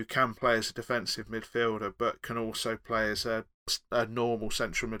 who can play as a defensive midfielder but can also play as a normal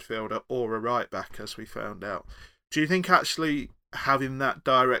central midfielder or a right back, as we found out. Do you think actually having that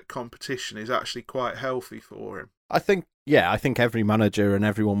direct competition is actually quite healthy for him? I think every manager and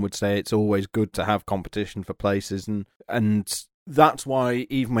everyone would say it's always good to have competition for places, and that's why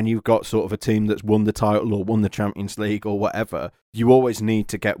even when you've got sort of a team that's won the title or won the Champions League or whatever, you always need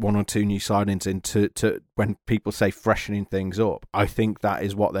to get 1 or 2 new signings in to when people say freshening things up. I think that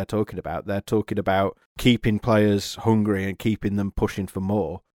is what they're talking about. They're talking about keeping players hungry and keeping them pushing for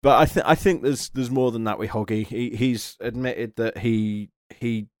more. But I think there's more than that with Hoggy. He's admitted that he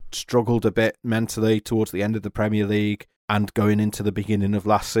struggled a bit mentally towards the end of the Premier League and going into the beginning of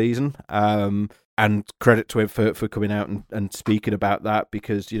last season. And credit to him for coming out and speaking about that,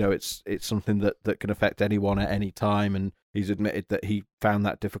 because, you know, it's something that can affect anyone at any time, and he's admitted that he found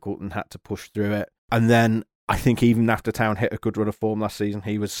that difficult and had to push through it. And then I think even after Town hit a good run of form last season,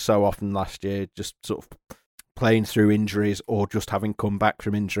 he was so often last year just sort of playing through injuries or just having come back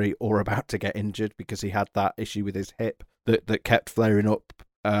from injury or about to get injured, because he had that issue with his hip that kept flaring up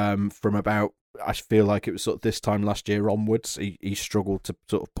from about, I feel like it was sort of this time last year onwards. He struggled to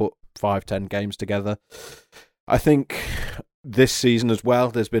sort of put 5-10 games together. I think this season as well,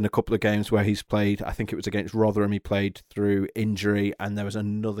 there's been a couple of games where he's played. I think it was against Rotherham he played through injury, and there was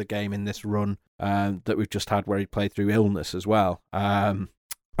another game in this run that we've just had where he played through illness as well. I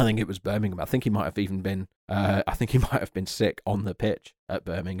think it was Birmingham. I think he might have even been sick on the pitch at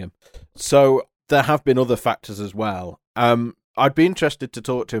Birmingham. So there have been other factors as well. I'd be interested to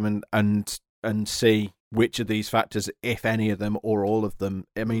talk to him and see which of these factors, if any of them or all of them,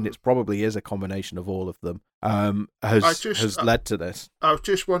 I mean, it probably is a combination of all of them, has led to this. I've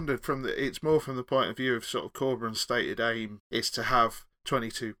just wondered it's more from the point of view of sort of Corberan's stated aim is to have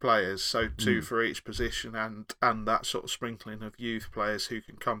 22 players, so 2 for each position, and that sort of sprinkling of youth players who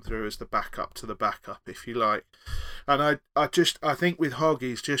can come through as the backup to the backup, if you like. And I think with Hogg,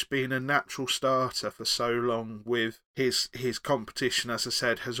 he's just been a natural starter for so long. With his competition, as I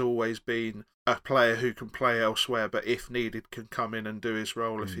said, has always been a player who can play elsewhere, but if needed can come in and do his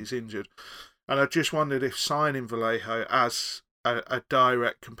role if he's injured. And I just wondered if signing Vallejo as a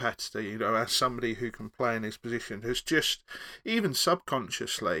direct competitor, you know, as somebody who can play in his position, has just, even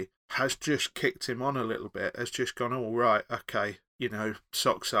subconsciously, has just kicked him on a little bit, has just gone, all right, okay, you know,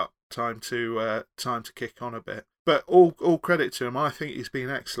 socks up, time to kick on a bit. But all credit to him. I think he's been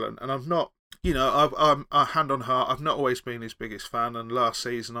excellent, and I'm not, you know, I'm hand on heart, I've not always been his biggest fan, and last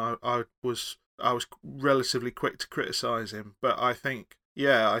season I was relatively quick to criticise him, but I think,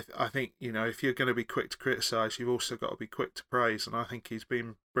 I think, you know, if you're going to be quick to criticise, you've also got to be quick to praise, and I think he's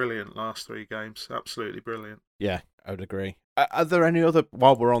been brilliant last 3 games, absolutely brilliant. Yeah, I would agree. Are there any other,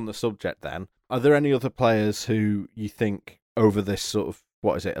 while we're on the subject then, are there any other players who you think over this sort of,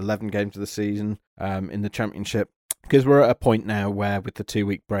 11 games of the season in the Championship? Because we're at a point now where, with the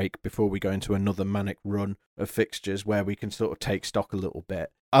 2-week break before we go into another manic run of fixtures, where we can sort of take stock a little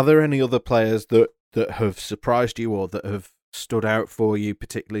bit. Are there any other players that have surprised you or that have stood out for you,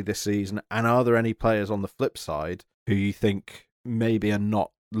 particularly this season? And are there any players on the flip side who you think maybe are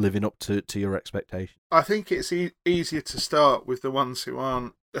not living up to your expectations? I think it's easier to start with the ones who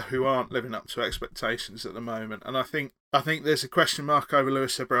aren't living up to expectations at the moment. And I think there's a question mark over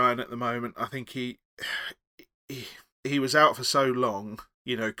Lewis O'Brien at the moment. I think he was out for so long,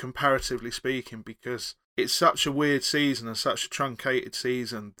 you know, comparatively speaking, because it's such a weird season and such a truncated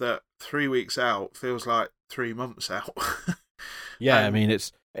season that 3 weeks out feels like 3 months out. Yeah, I mean,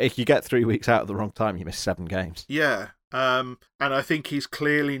 it's if you get 3 weeks out at the wrong time, you miss 7 games. Yeah, and I think he's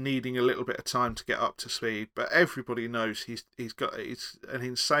clearly needing a little bit of time to get up to speed. But everybody knows he's an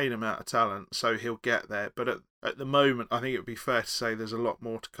insane amount of talent, so he'll get there. But at the moment, I think it would be fair to say there's a lot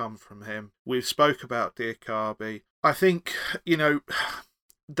more to come from him. We've spoke about Diakhaby. I think, you know,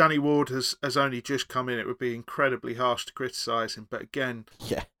 Danny Ward has only just come in. It would be incredibly harsh to criticise him, but again,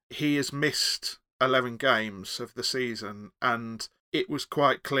 he has missed 11 games of the season, and it was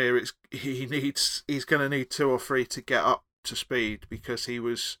quite clear he's going to need 2 or 3 to get up to speed, because he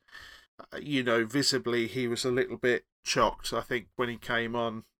was, visibly he was a little bit shocked, I think, when he came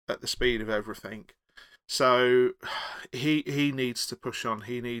on at the speed of everything. So he needs to push on.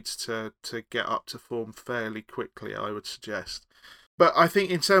 He needs to get up to form fairly quickly, I would suggest. But I think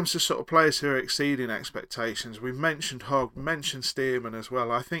in terms of sort of players who are exceeding expectations, we've mentioned Hogg, mentioned Stearman as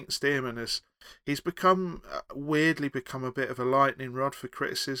well. I think Stearman he's weirdly become a bit of a lightning rod for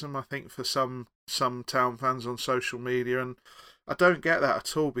criticism, I think, for some Town fans on social media. And I don't get that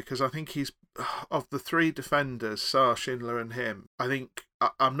at all, because I think he's, of the 3 defenders, Sarr, Schindler and him, I think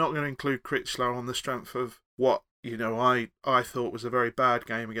I'm not going to include Critchlow on the strength of what, I thought was a very bad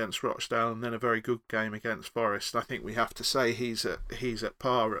game against Rochdale and then a very good game against Forest. I think we have to say he's at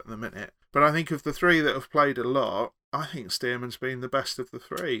par at the minute. But I think of the 3 that have played a lot, I think Stearman's been the best of the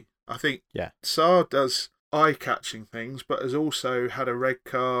 3. I think Sarr does eye-catching things, but has also had a red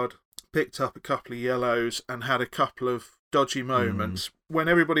card, picked up a couple of yellows, and had a couple of dodgy moments. When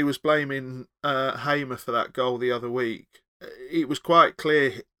everybody was blaming Hamer for that goal the other week, it was quite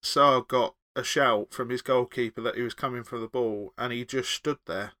clear Sarr got a shout from his goalkeeper that he was coming for the ball, and he just stood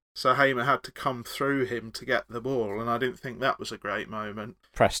there. So Hamer had to come through him to get the ball, and I didn't think that was a great moment.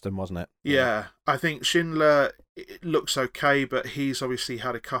 Preston, wasn't it? Yeah. I think Schindler looks okay, but he's obviously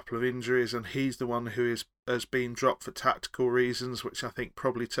had a couple of injuries, and he's the one who has been dropped for tactical reasons, which I think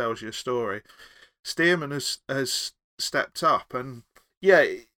probably tells you a story. Stearman has stepped up, and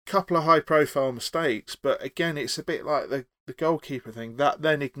a couple of high-profile mistakes, but again, it's a bit like the goalkeeper thing. That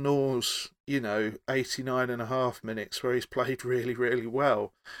then ignores, 89.5 minutes where he's played really, really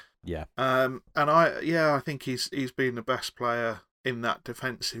well. Yeah. And I think he's been the best player in that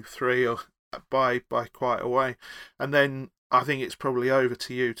defensive 3 by quite a way. And then I think it's probably over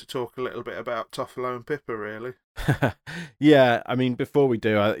to you to talk a little bit about Toffolo and Pippa, really. Yeah, I mean, before we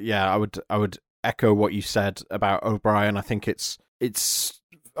do, I would echo what you said about O'Brien. I think it's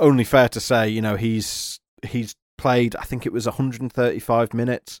only fair to say, he's played, I think it was 135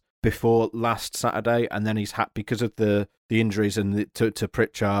 minutes before last Saturday, and then he's had, because of the injuries and to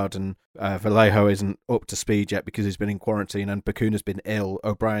Pritchard, and Vallejo isn't up to speed yet because he's been in quarantine, and Bacuna's been ill.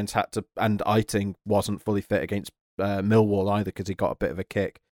 O'Brien's had to, and Eiting wasn't fully fit against Millwall either because he got a bit of a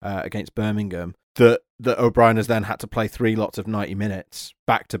kick against Birmingham. That O'Brien has then had to play 3 lots of 90 minutes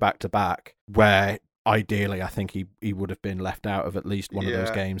back to back to back, where ideally I think he would have been left out of at least one of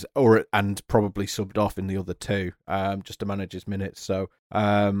those games, and probably subbed off in the other 2 just to manage his minutes. So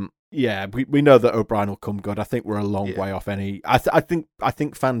we know that O'Brien will come good. I think we're a long way off any. I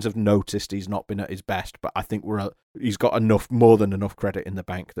think fans have noticed he's not been at his best, but I think he's got more than enough credit in the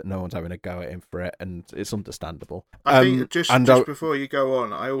bank that no one's having a go at him for it, and it's understandable. I think just before you go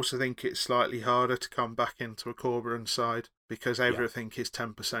on, I also think it's slightly harder to come back into a Corberán side because everything is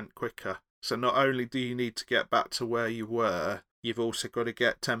 10% quicker. So not only do you need to get back to where you were, you've also got to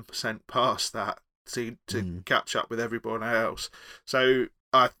get 10% past that to catch up with everyone else. So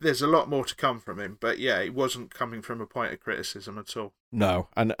there's a lot more to come from him, but it wasn't coming from a point of criticism at all. No,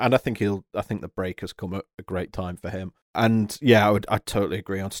 and I think the break has come at a great time for him. And I totally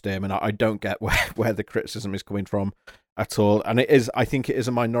agree on Stearman. I don't get where the criticism is coming from at all. And I think it is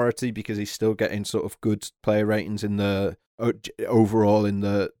a minority because he's still getting sort of good player ratings in the overall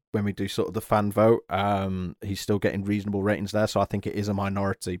when we do sort of the fan vote. He's still getting reasonable ratings there, so I think it is a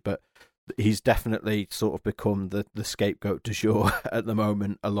minority, but he's definitely sort of become the scapegoat du jour at the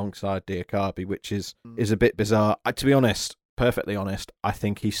moment alongside Diakhaby, which is a bit bizarre. To be honest, perfectly honest, I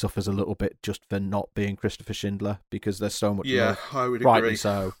think he suffers a little bit just for not being Christopher Schindler, because there's so much love, I would rightly agree.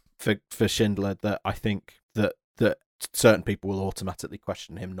 so, for Schindler, that I think that certain people will automatically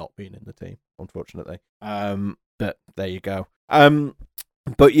question him not being in the team, unfortunately. But there you go.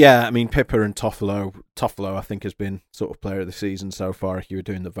 But I mean, Pippa and Toffolo I think has been sort of player of the season so far. If you were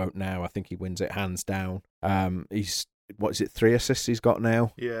doing the vote now, I think he wins it hands down. He's, 3 assists he's got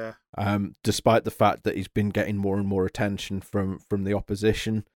now? Yeah. Despite the fact that he's been getting more and more attention from the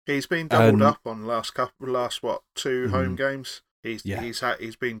opposition. He's been doubled up on last 2 home games. He's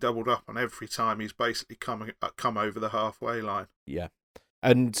been doubled up on every time he's basically come over the halfway line. Yeah.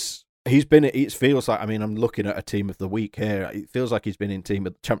 And it feels like, I mean, I'm looking at a team of the week here. It feels like he's been in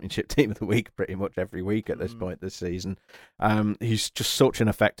championship team of the week pretty much every week at this point this season. He's just such an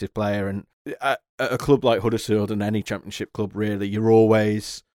effective player, and at a club like Huddersfield and any championship club really, you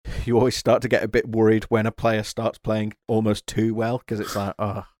always start to get a bit worried when a player starts playing almost too well, because it's like,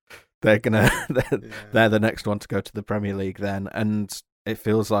 they're the next one to go to the Premier League then, and it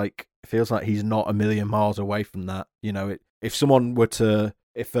feels like he's not a million miles away from that. If someone were to,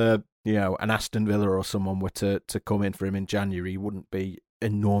 if a an Aston Villa or someone were to come in for him in January, he wouldn't be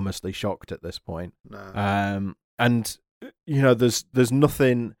enormously shocked at this point. No. And there's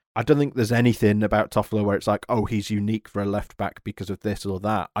nothing. I don't think there's anything about Toffolo where it's like, oh, he's unique for a left back because of this or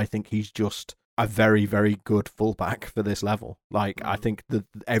that. I think he's just a very, very good fullback for this level. Like, I think that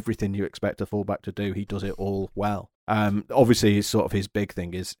everything you expect a fullback to do, he does it all well. Obviously, his big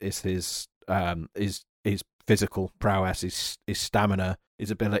thing is his physical prowess, his stamina,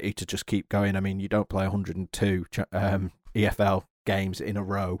 his ability to just keep going. I mean, you don't play 102 EFL games in a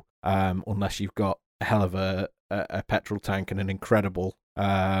row unless you've got a hell of a petrol tank and an incredible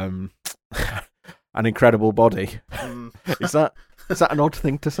body. Is that an odd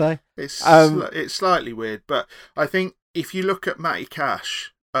thing to say? It's slightly weird, but I think if you look at Matty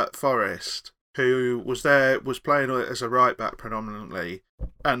Cash at Forest, who was playing as a right back predominantly,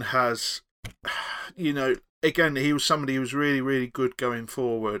 and has, again, he was somebody who was really, really good going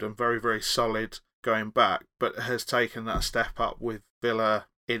forward and very, very solid going back, but has taken that step up with Villa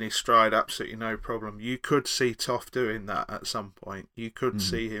in his stride, absolutely no problem. You could see Toff doing that at some point. You could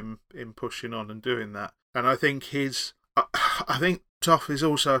see him pushing on and doing that. And I think Toff is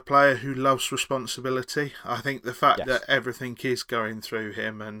also a player who loves responsibility. I think the fact that everything is going through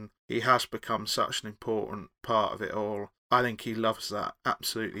him and he has become such an important part of it all, I think he loves that,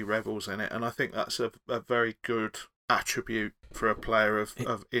 absolutely revels in it. And I think that's a very good attribute for a player of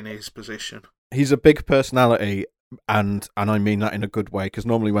in his position. He's a big personality. And I mean that in a good way, because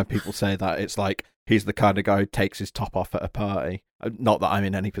normally when people say that, it's like he's the kind of guy who takes his top off at a party. Not that I'm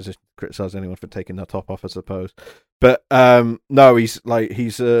in any position to criticise anyone for taking their top off, I suppose. But no, he's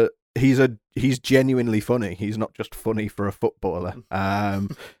genuinely funny. He's not just funny for a footballer.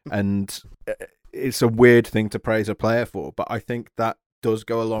 And it's a weird thing to praise a player for, but I think that does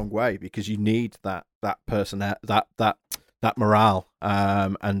go a long way, because you need that person, that morale,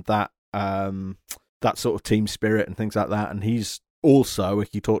 and that sort of team spirit and things like that. And he's also,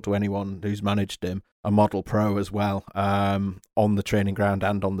 if you talk to anyone who's managed him, a model pro as well, on the training ground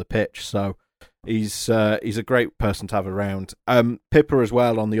and on the pitch. So he's a great person to have around. Pippa as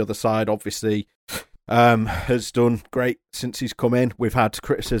well on the other side, obviously, has done great since he's come in. We've had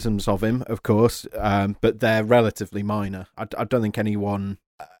criticisms of him, of course, but they're relatively minor. I don't think anyone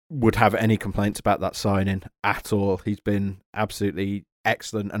would have any complaints about that signing at all. He's been absolutely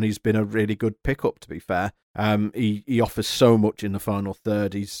excellent, and he's been a really good pickup, to be fair. He offers so much in the final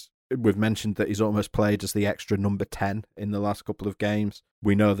third. We've mentioned that he's almost played as the extra number 10 in the last couple of games.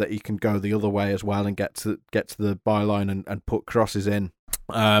 We know that he can go the other way as well and get to the byline and put crosses in.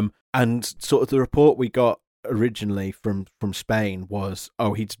 And sort of the report we got originally from Spain was,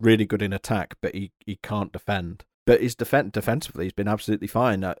 he's really good in attack, but he can't defend. But his defensively, he's been absolutely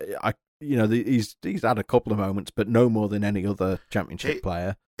fine. He's had a couple of moments, but no more than any other Championship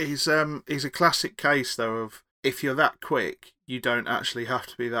player. He's a classic case, though, of if you're that quick, you don't actually have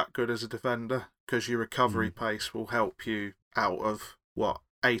to be that good as a defender, because your recovery pace will help you out of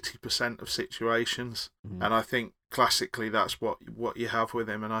 80% of situations. And I think classically that's what you have with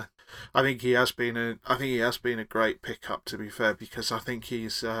him. And I think he has been a great pickup, to be fair, because I think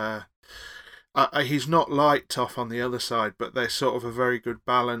he's not like Toff on the other side, but they're sort of a very good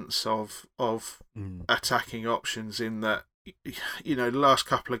balance of attacking options, in that, the last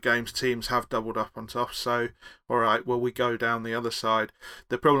couple of games teams have doubled up on Toff, so all right, well, we go down the other side.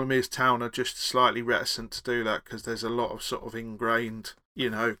 The problem is Town are just slightly reticent to do that, because there's a lot of sort of ingrained,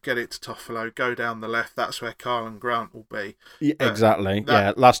 get it to Toffolo, go down the left, that's where Karlan Grant will be. Yeah, exactly.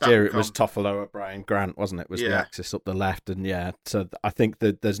 Last year it was Toffolo, O'Brien, Grant, wasn't it? It was the axis up the left, and so I think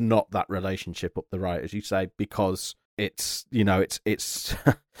that there's not that relationship up the right, as you say, because it's it's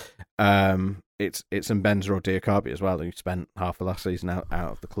Mbenza or Diakhaby as well, who spent half of last season out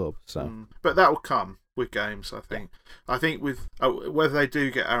of the club. So, but that will come with games, I think. I think with whether they do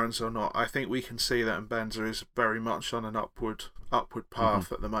get Aarons or not, I think we can see that Mbenza is very much on an upward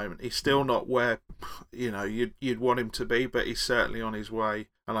path at the moment. He's still not where you'd want him to be, but he's certainly on his way.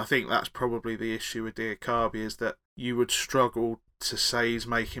 And I think that's probably the issue with Diakhaby, is that you would struggle to say he's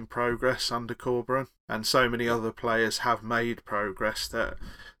making progress under Corberan, and so many other players have made progress that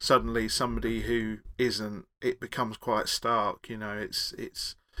suddenly somebody who isn't, it becomes quite stark.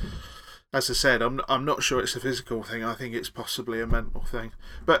 It's as I said, I'm not sure it's a physical thing. I think it's possibly a mental thing.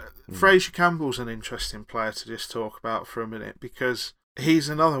 But Fraser Campbell's an interesting player to just talk about for a minute, because he's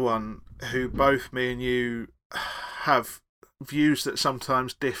another one who both me and you have views that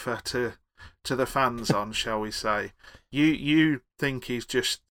sometimes differ to the fans on, shall we say. You think he's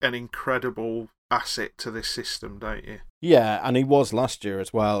just an incredible asset to this system, don't you? Yeah, and he was last year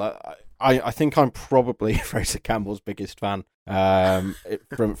as well. I think I'm probably Fraser Campbell's biggest fan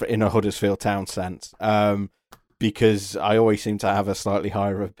in a Huddersfield Town sense. Because I always seem to have a slightly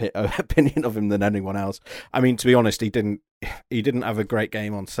higher opinion of him than anyone else. I mean, to be honest, he didn't have a great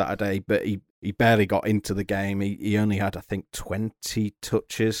game on Saturday, but he barely got into the game. He only had, I think, 20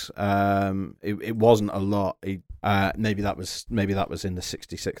 touches. It wasn't a lot. Maybe that was in the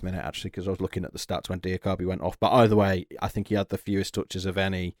 66th minute actually, because I was looking at the stats when Diakhaby went off. But either way, I think he had the fewest touches of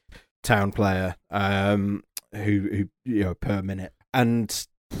any Town player who per minute.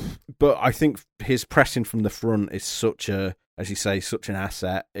 But I think his pressing from the front is such an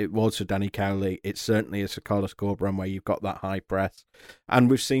asset. It was for Danny Cowley. It certainly is for Carlos Corberán, where you've got that high press. And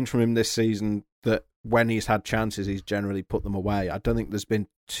we've seen from him this season that when he's had chances, he's generally put them away. I don't think there's been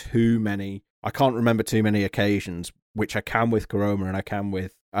I can't remember too many occasions, which I can with Koroma and I can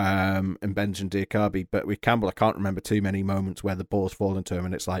with Mbenji and Diakhaby, but with Campbell, I can't remember too many moments where the ball's fallen to him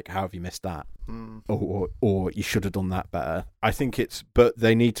and it's like, how have you missed that? Or you should have done that better. I think but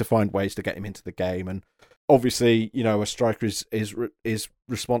they need to find ways to get him into the game. And obviously, a striker is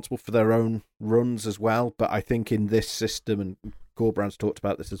responsible for their own runs as well. But I think in this system, and Corberán's talked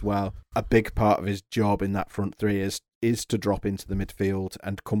about this as well, a big part of his job in that front three is to drop into the midfield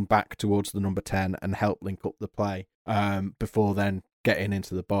and come back towards the number 10 and help link up the play before then getting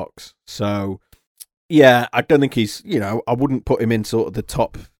into the box. So, yeah, I don't think he's, I wouldn't put him in sort of the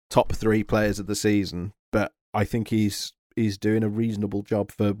top three players of the season, but I think he's doing a reasonable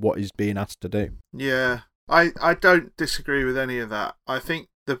job for what he's being asked to do. Yeah, I don't disagree with any of that. I think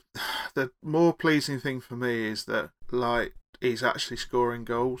the more pleasing thing for me is that, he's actually scoring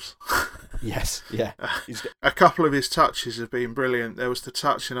goals. Yes, yeah. A couple of his touches have been brilliant. There was the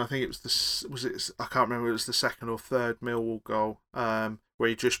touch, and I think it was I can't remember, it was the second or third Millwall goal, where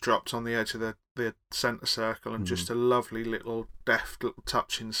he just dropped on the edge of the centre circle and just a lovely little deft little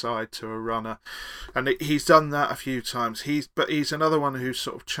touch inside to a runner. And he's done that a few times. But he's another one who's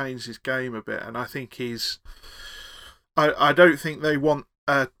sort of changed his game a bit, and I think I don't think they want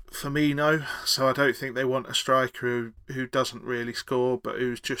Firmino, so I don't think they want a striker who doesn't really score but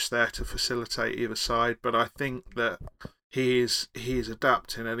who's just there to facilitate either side. But I think that he is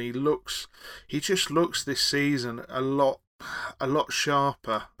adapting, and he just looks this season a lot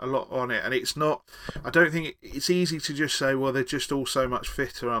sharper, a lot on it. And it's not, I don't think it's easy to just say, well, they're just all so much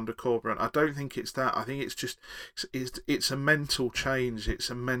fitter under Corberán. I don't think it's that. I think it's just it's a mental change, it's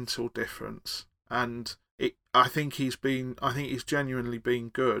a mental difference, and I think he's genuinely been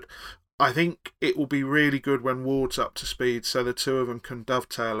good. I think it will be really good when Ward's up to speed, so the two of them can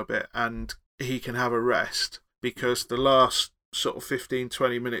dovetail a bit and he can have a rest, because the last sort of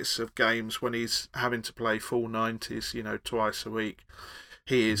 15-20 minutes of games when he's having to play full 90s, twice a week,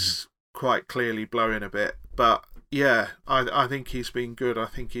 he is quite clearly blowing a bit. But yeah, I think he's been good. I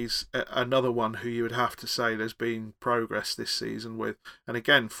think he's another one who you would have to say there's been progress this season with. And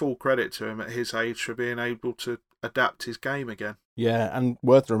again, full credit to him at his age for being able to adapt his game again. Yeah, and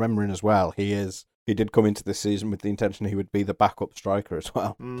worth remembering as well, he did come into this season with the intention he would be the backup striker as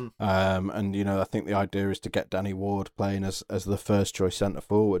well. And, I think the idea is to get Danny Ward playing as the first choice centre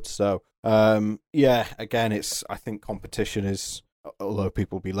forward. So, again, I think competition is, although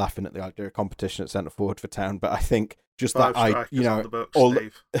people will be laughing at the idea of competition at centre forward for Town, but I think just Five that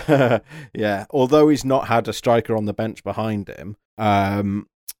books, yeah, although he's not had a striker on the bench behind him,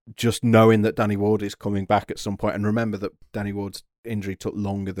 just knowing that Danny Ward is coming back at some point, and remember that Danny Ward's injury took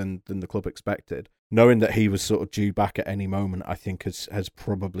longer than the club expected, knowing that he was sort of due back at any moment, I think has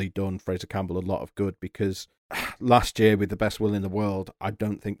probably done Fraser Campbell a lot of good, because last year, with the best will in the world, I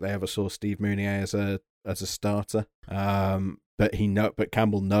don't think they ever saw Steve Mounié as a starter. But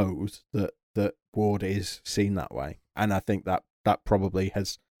Campbell knows that Ward is seen that way, and I think that probably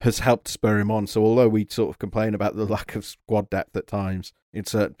has helped spur him on. So although we sort of complain about the lack of squad depth at times in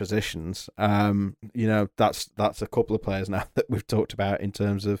certain positions, that's a couple of players now that we've talked about in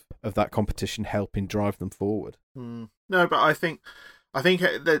terms of that competition helping drive them forward. No, but I think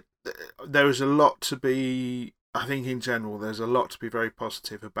that there is a lot to be. I think in general there's a lot to be very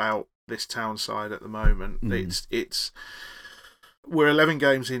positive about this Town side at the moment. It's we're 11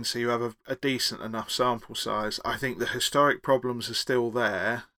 games in, so you have a decent enough sample size. I think the historic problems are still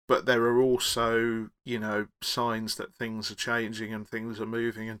there, but there are also, signs that things are changing and things are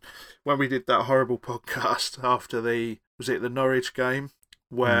moving. And when we did that horrible podcast after the Norwich game,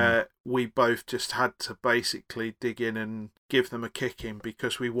 where we both just had to basically dig in and give them a kicking,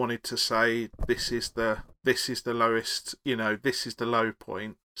 because we wanted to say this is the lowest, this is the low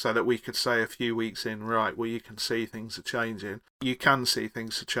point, so that we could say a few weeks in, right, well, you can see things are changing. You can see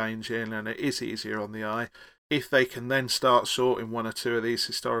things are changing, and it is easier on the eye. If they can then start sorting one or two of these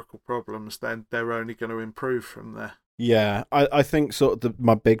historical problems, then they're only going to improve from there. Yeah, I think sort of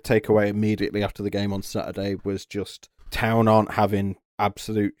my big takeaway immediately after the game on Saturday was just Town aren't having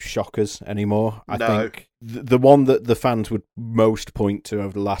absolute shockers anymore. I think the one that the fans would most point to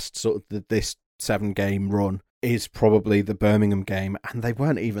over the last sort of this 7-game run is probably the Birmingham game, and they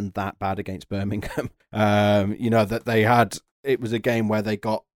weren't even that bad against Birmingham. That it was a game where they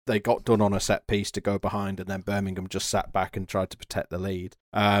got done on a set piece to go behind, and then Birmingham just sat back and tried to protect the lead.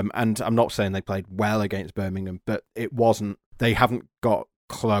 And I'm not saying they played well against Birmingham, but they haven't got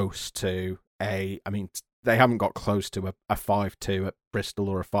close to a 5-2 at Bristol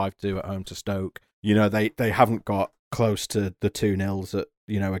or a 5-2 at home to Stoke. They haven't got close to the 2-0s at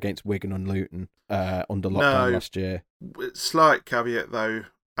against Wigan and Luton under lockdown last year. Slight caveat though,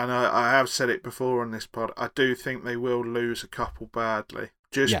 and I have said it before on this pod, I do think they will lose a couple badly,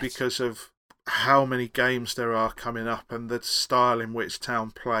 just because of how many games there are coming up and the style in which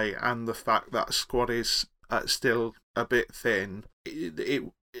Town play, and the fact that squad is still a bit thin.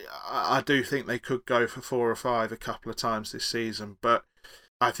 I do think they could go for 4 or 5 a couple of times this season, but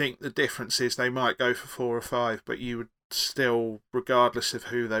I think the difference is they might go for 4 or 5, but you would still, regardless of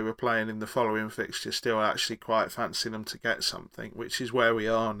who they were playing in the following fixture, still actually quite fancy them to get something, which is where we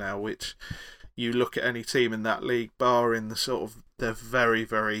are now, which you look at any team in that league, barring the sort of the very,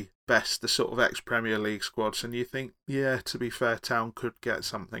 very best, the sort of ex-Premier League squads, and you think, yeah, to be fair, Town could get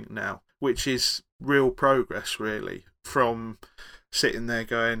something now, which is real progress, really, from sitting there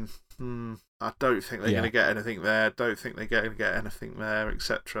going, I don't think they're going to get anything there, don't think they're going to get anything there,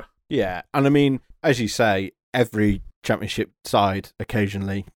 etc. Yeah, and I mean, as you say, every Championship side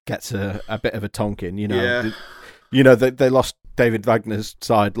occasionally gets a bit of a tonking. They lost, David Wagner's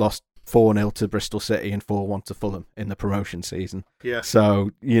side lost 4-0 to Bristol City and 4-1 to Fulham in the promotion season. Yeah. So,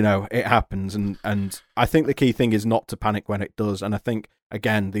 it happens, and I think the key thing is not to panic when it does, and I think,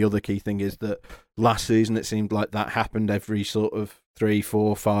 again, the other key thing is that last season it seemed like that happened every sort of 3,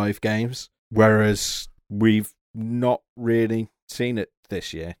 4, 5 games, whereas we've not really seen it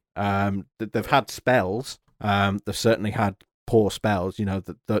this year. They've had spells. They've certainly had poor spells.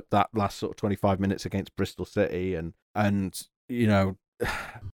 That last sort of 25 minutes against Bristol City, and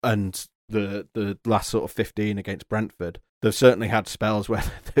the last sort of 15 against Brentford. They've certainly had spells where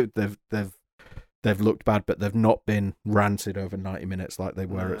they've looked bad, but they've not been rancid over 90 minutes like they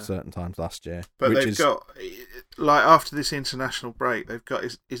were at certain times last year. But got, like, after this international break, they've got,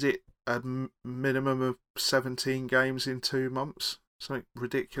 is it a minimum of 17 games in 2 months? Something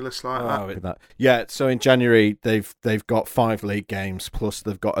ridiculous like that. Yeah, so in January they've got 5 league games, plus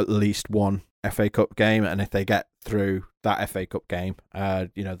they've got at least 1 FA Cup game, and if they get through that FA Cup game, the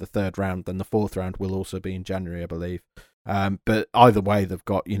 3rd round, then the 4th round will also be in January, I believe. But either way, they've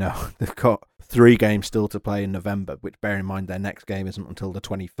got 3 games still to play in November, which, bear in mind, their next game isn't until the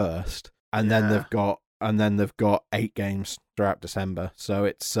 21st, and then they've got 8 games throughout December. So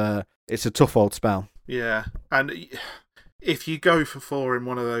it's a tough old spell. Yeah, and if you go for 4 in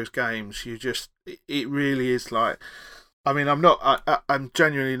one of those games, it really is like, I mean, I'm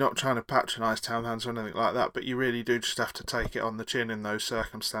genuinely not trying to patronise Town fans or anything like that, but you really do just have to take it on the chin in those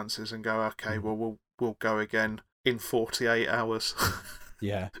circumstances and go, okay, well, we'll go again in 48 hours.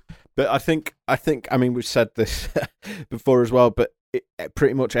 Yeah, but I think I mean, we've said this before as well, but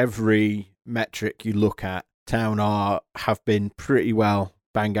pretty much every metric you look at, Town have been pretty well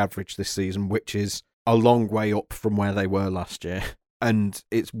bang average this season, which is a long way up from where they were last year, and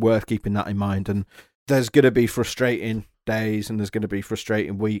it's worth keeping that in mind. And there's going to be frustrating days, and there's going to be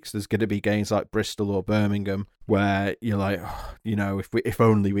frustrating weeks. There's going to be games like Bristol or Birmingham where you're like, if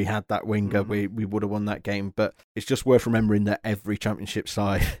only we had that winger, we would have won that game. But it's just worth remembering that every Championship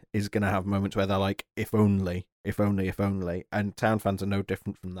side is going to have moments where they're like, if only. And Town fans are no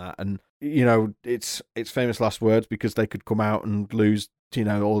different from that. And it's famous last words, because they could come out and lose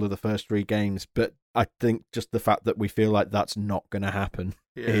all of the first 3 games, but I think just the fact that we feel like that's not going to happen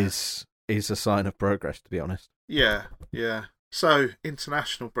is a sign of progress, to be honest. Yeah. So,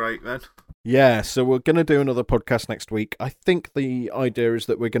 international break then. Yeah, so we're going to do another podcast next week. I think the idea is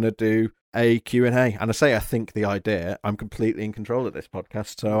that we're going to do a Q&A. And I say I think the idea, I'm completely in control of this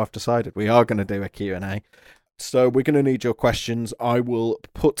podcast, so I've decided we are going to do a Q&A. So we're going to need your questions. I will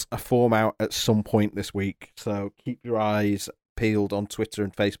put a form out at some point this week, so keep your eyes peeled on Twitter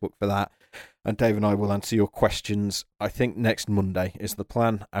and Facebook for that. And Dave and I will answer your questions, I think next Monday is the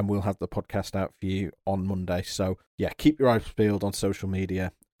plan, and we'll have the podcast out for you on Monday. So yeah, keep your eyes peeled on social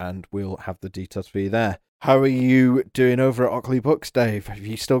media, and we'll have the details for you there. How are you doing over at Ockley Books, Dave? Have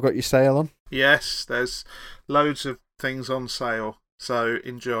you still got your sale on? Yes, there's loads of things on sale, so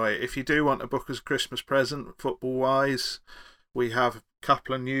enjoy. If you do want a book as a Christmas present, football-wise, We have a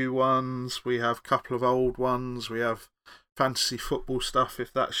couple of new ones. We have a couple of old ones. We have fantasy football stuff,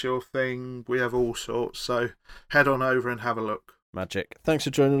 if that's your thing. We have all sorts. So head on over and have a look. Magic. Thanks for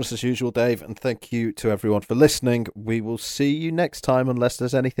joining us as usual, Dave, and thank you to everyone for listening. We will see you next time, unless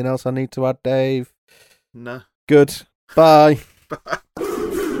there's anything else I need to add, Dave. No. Good. Bye. Bye.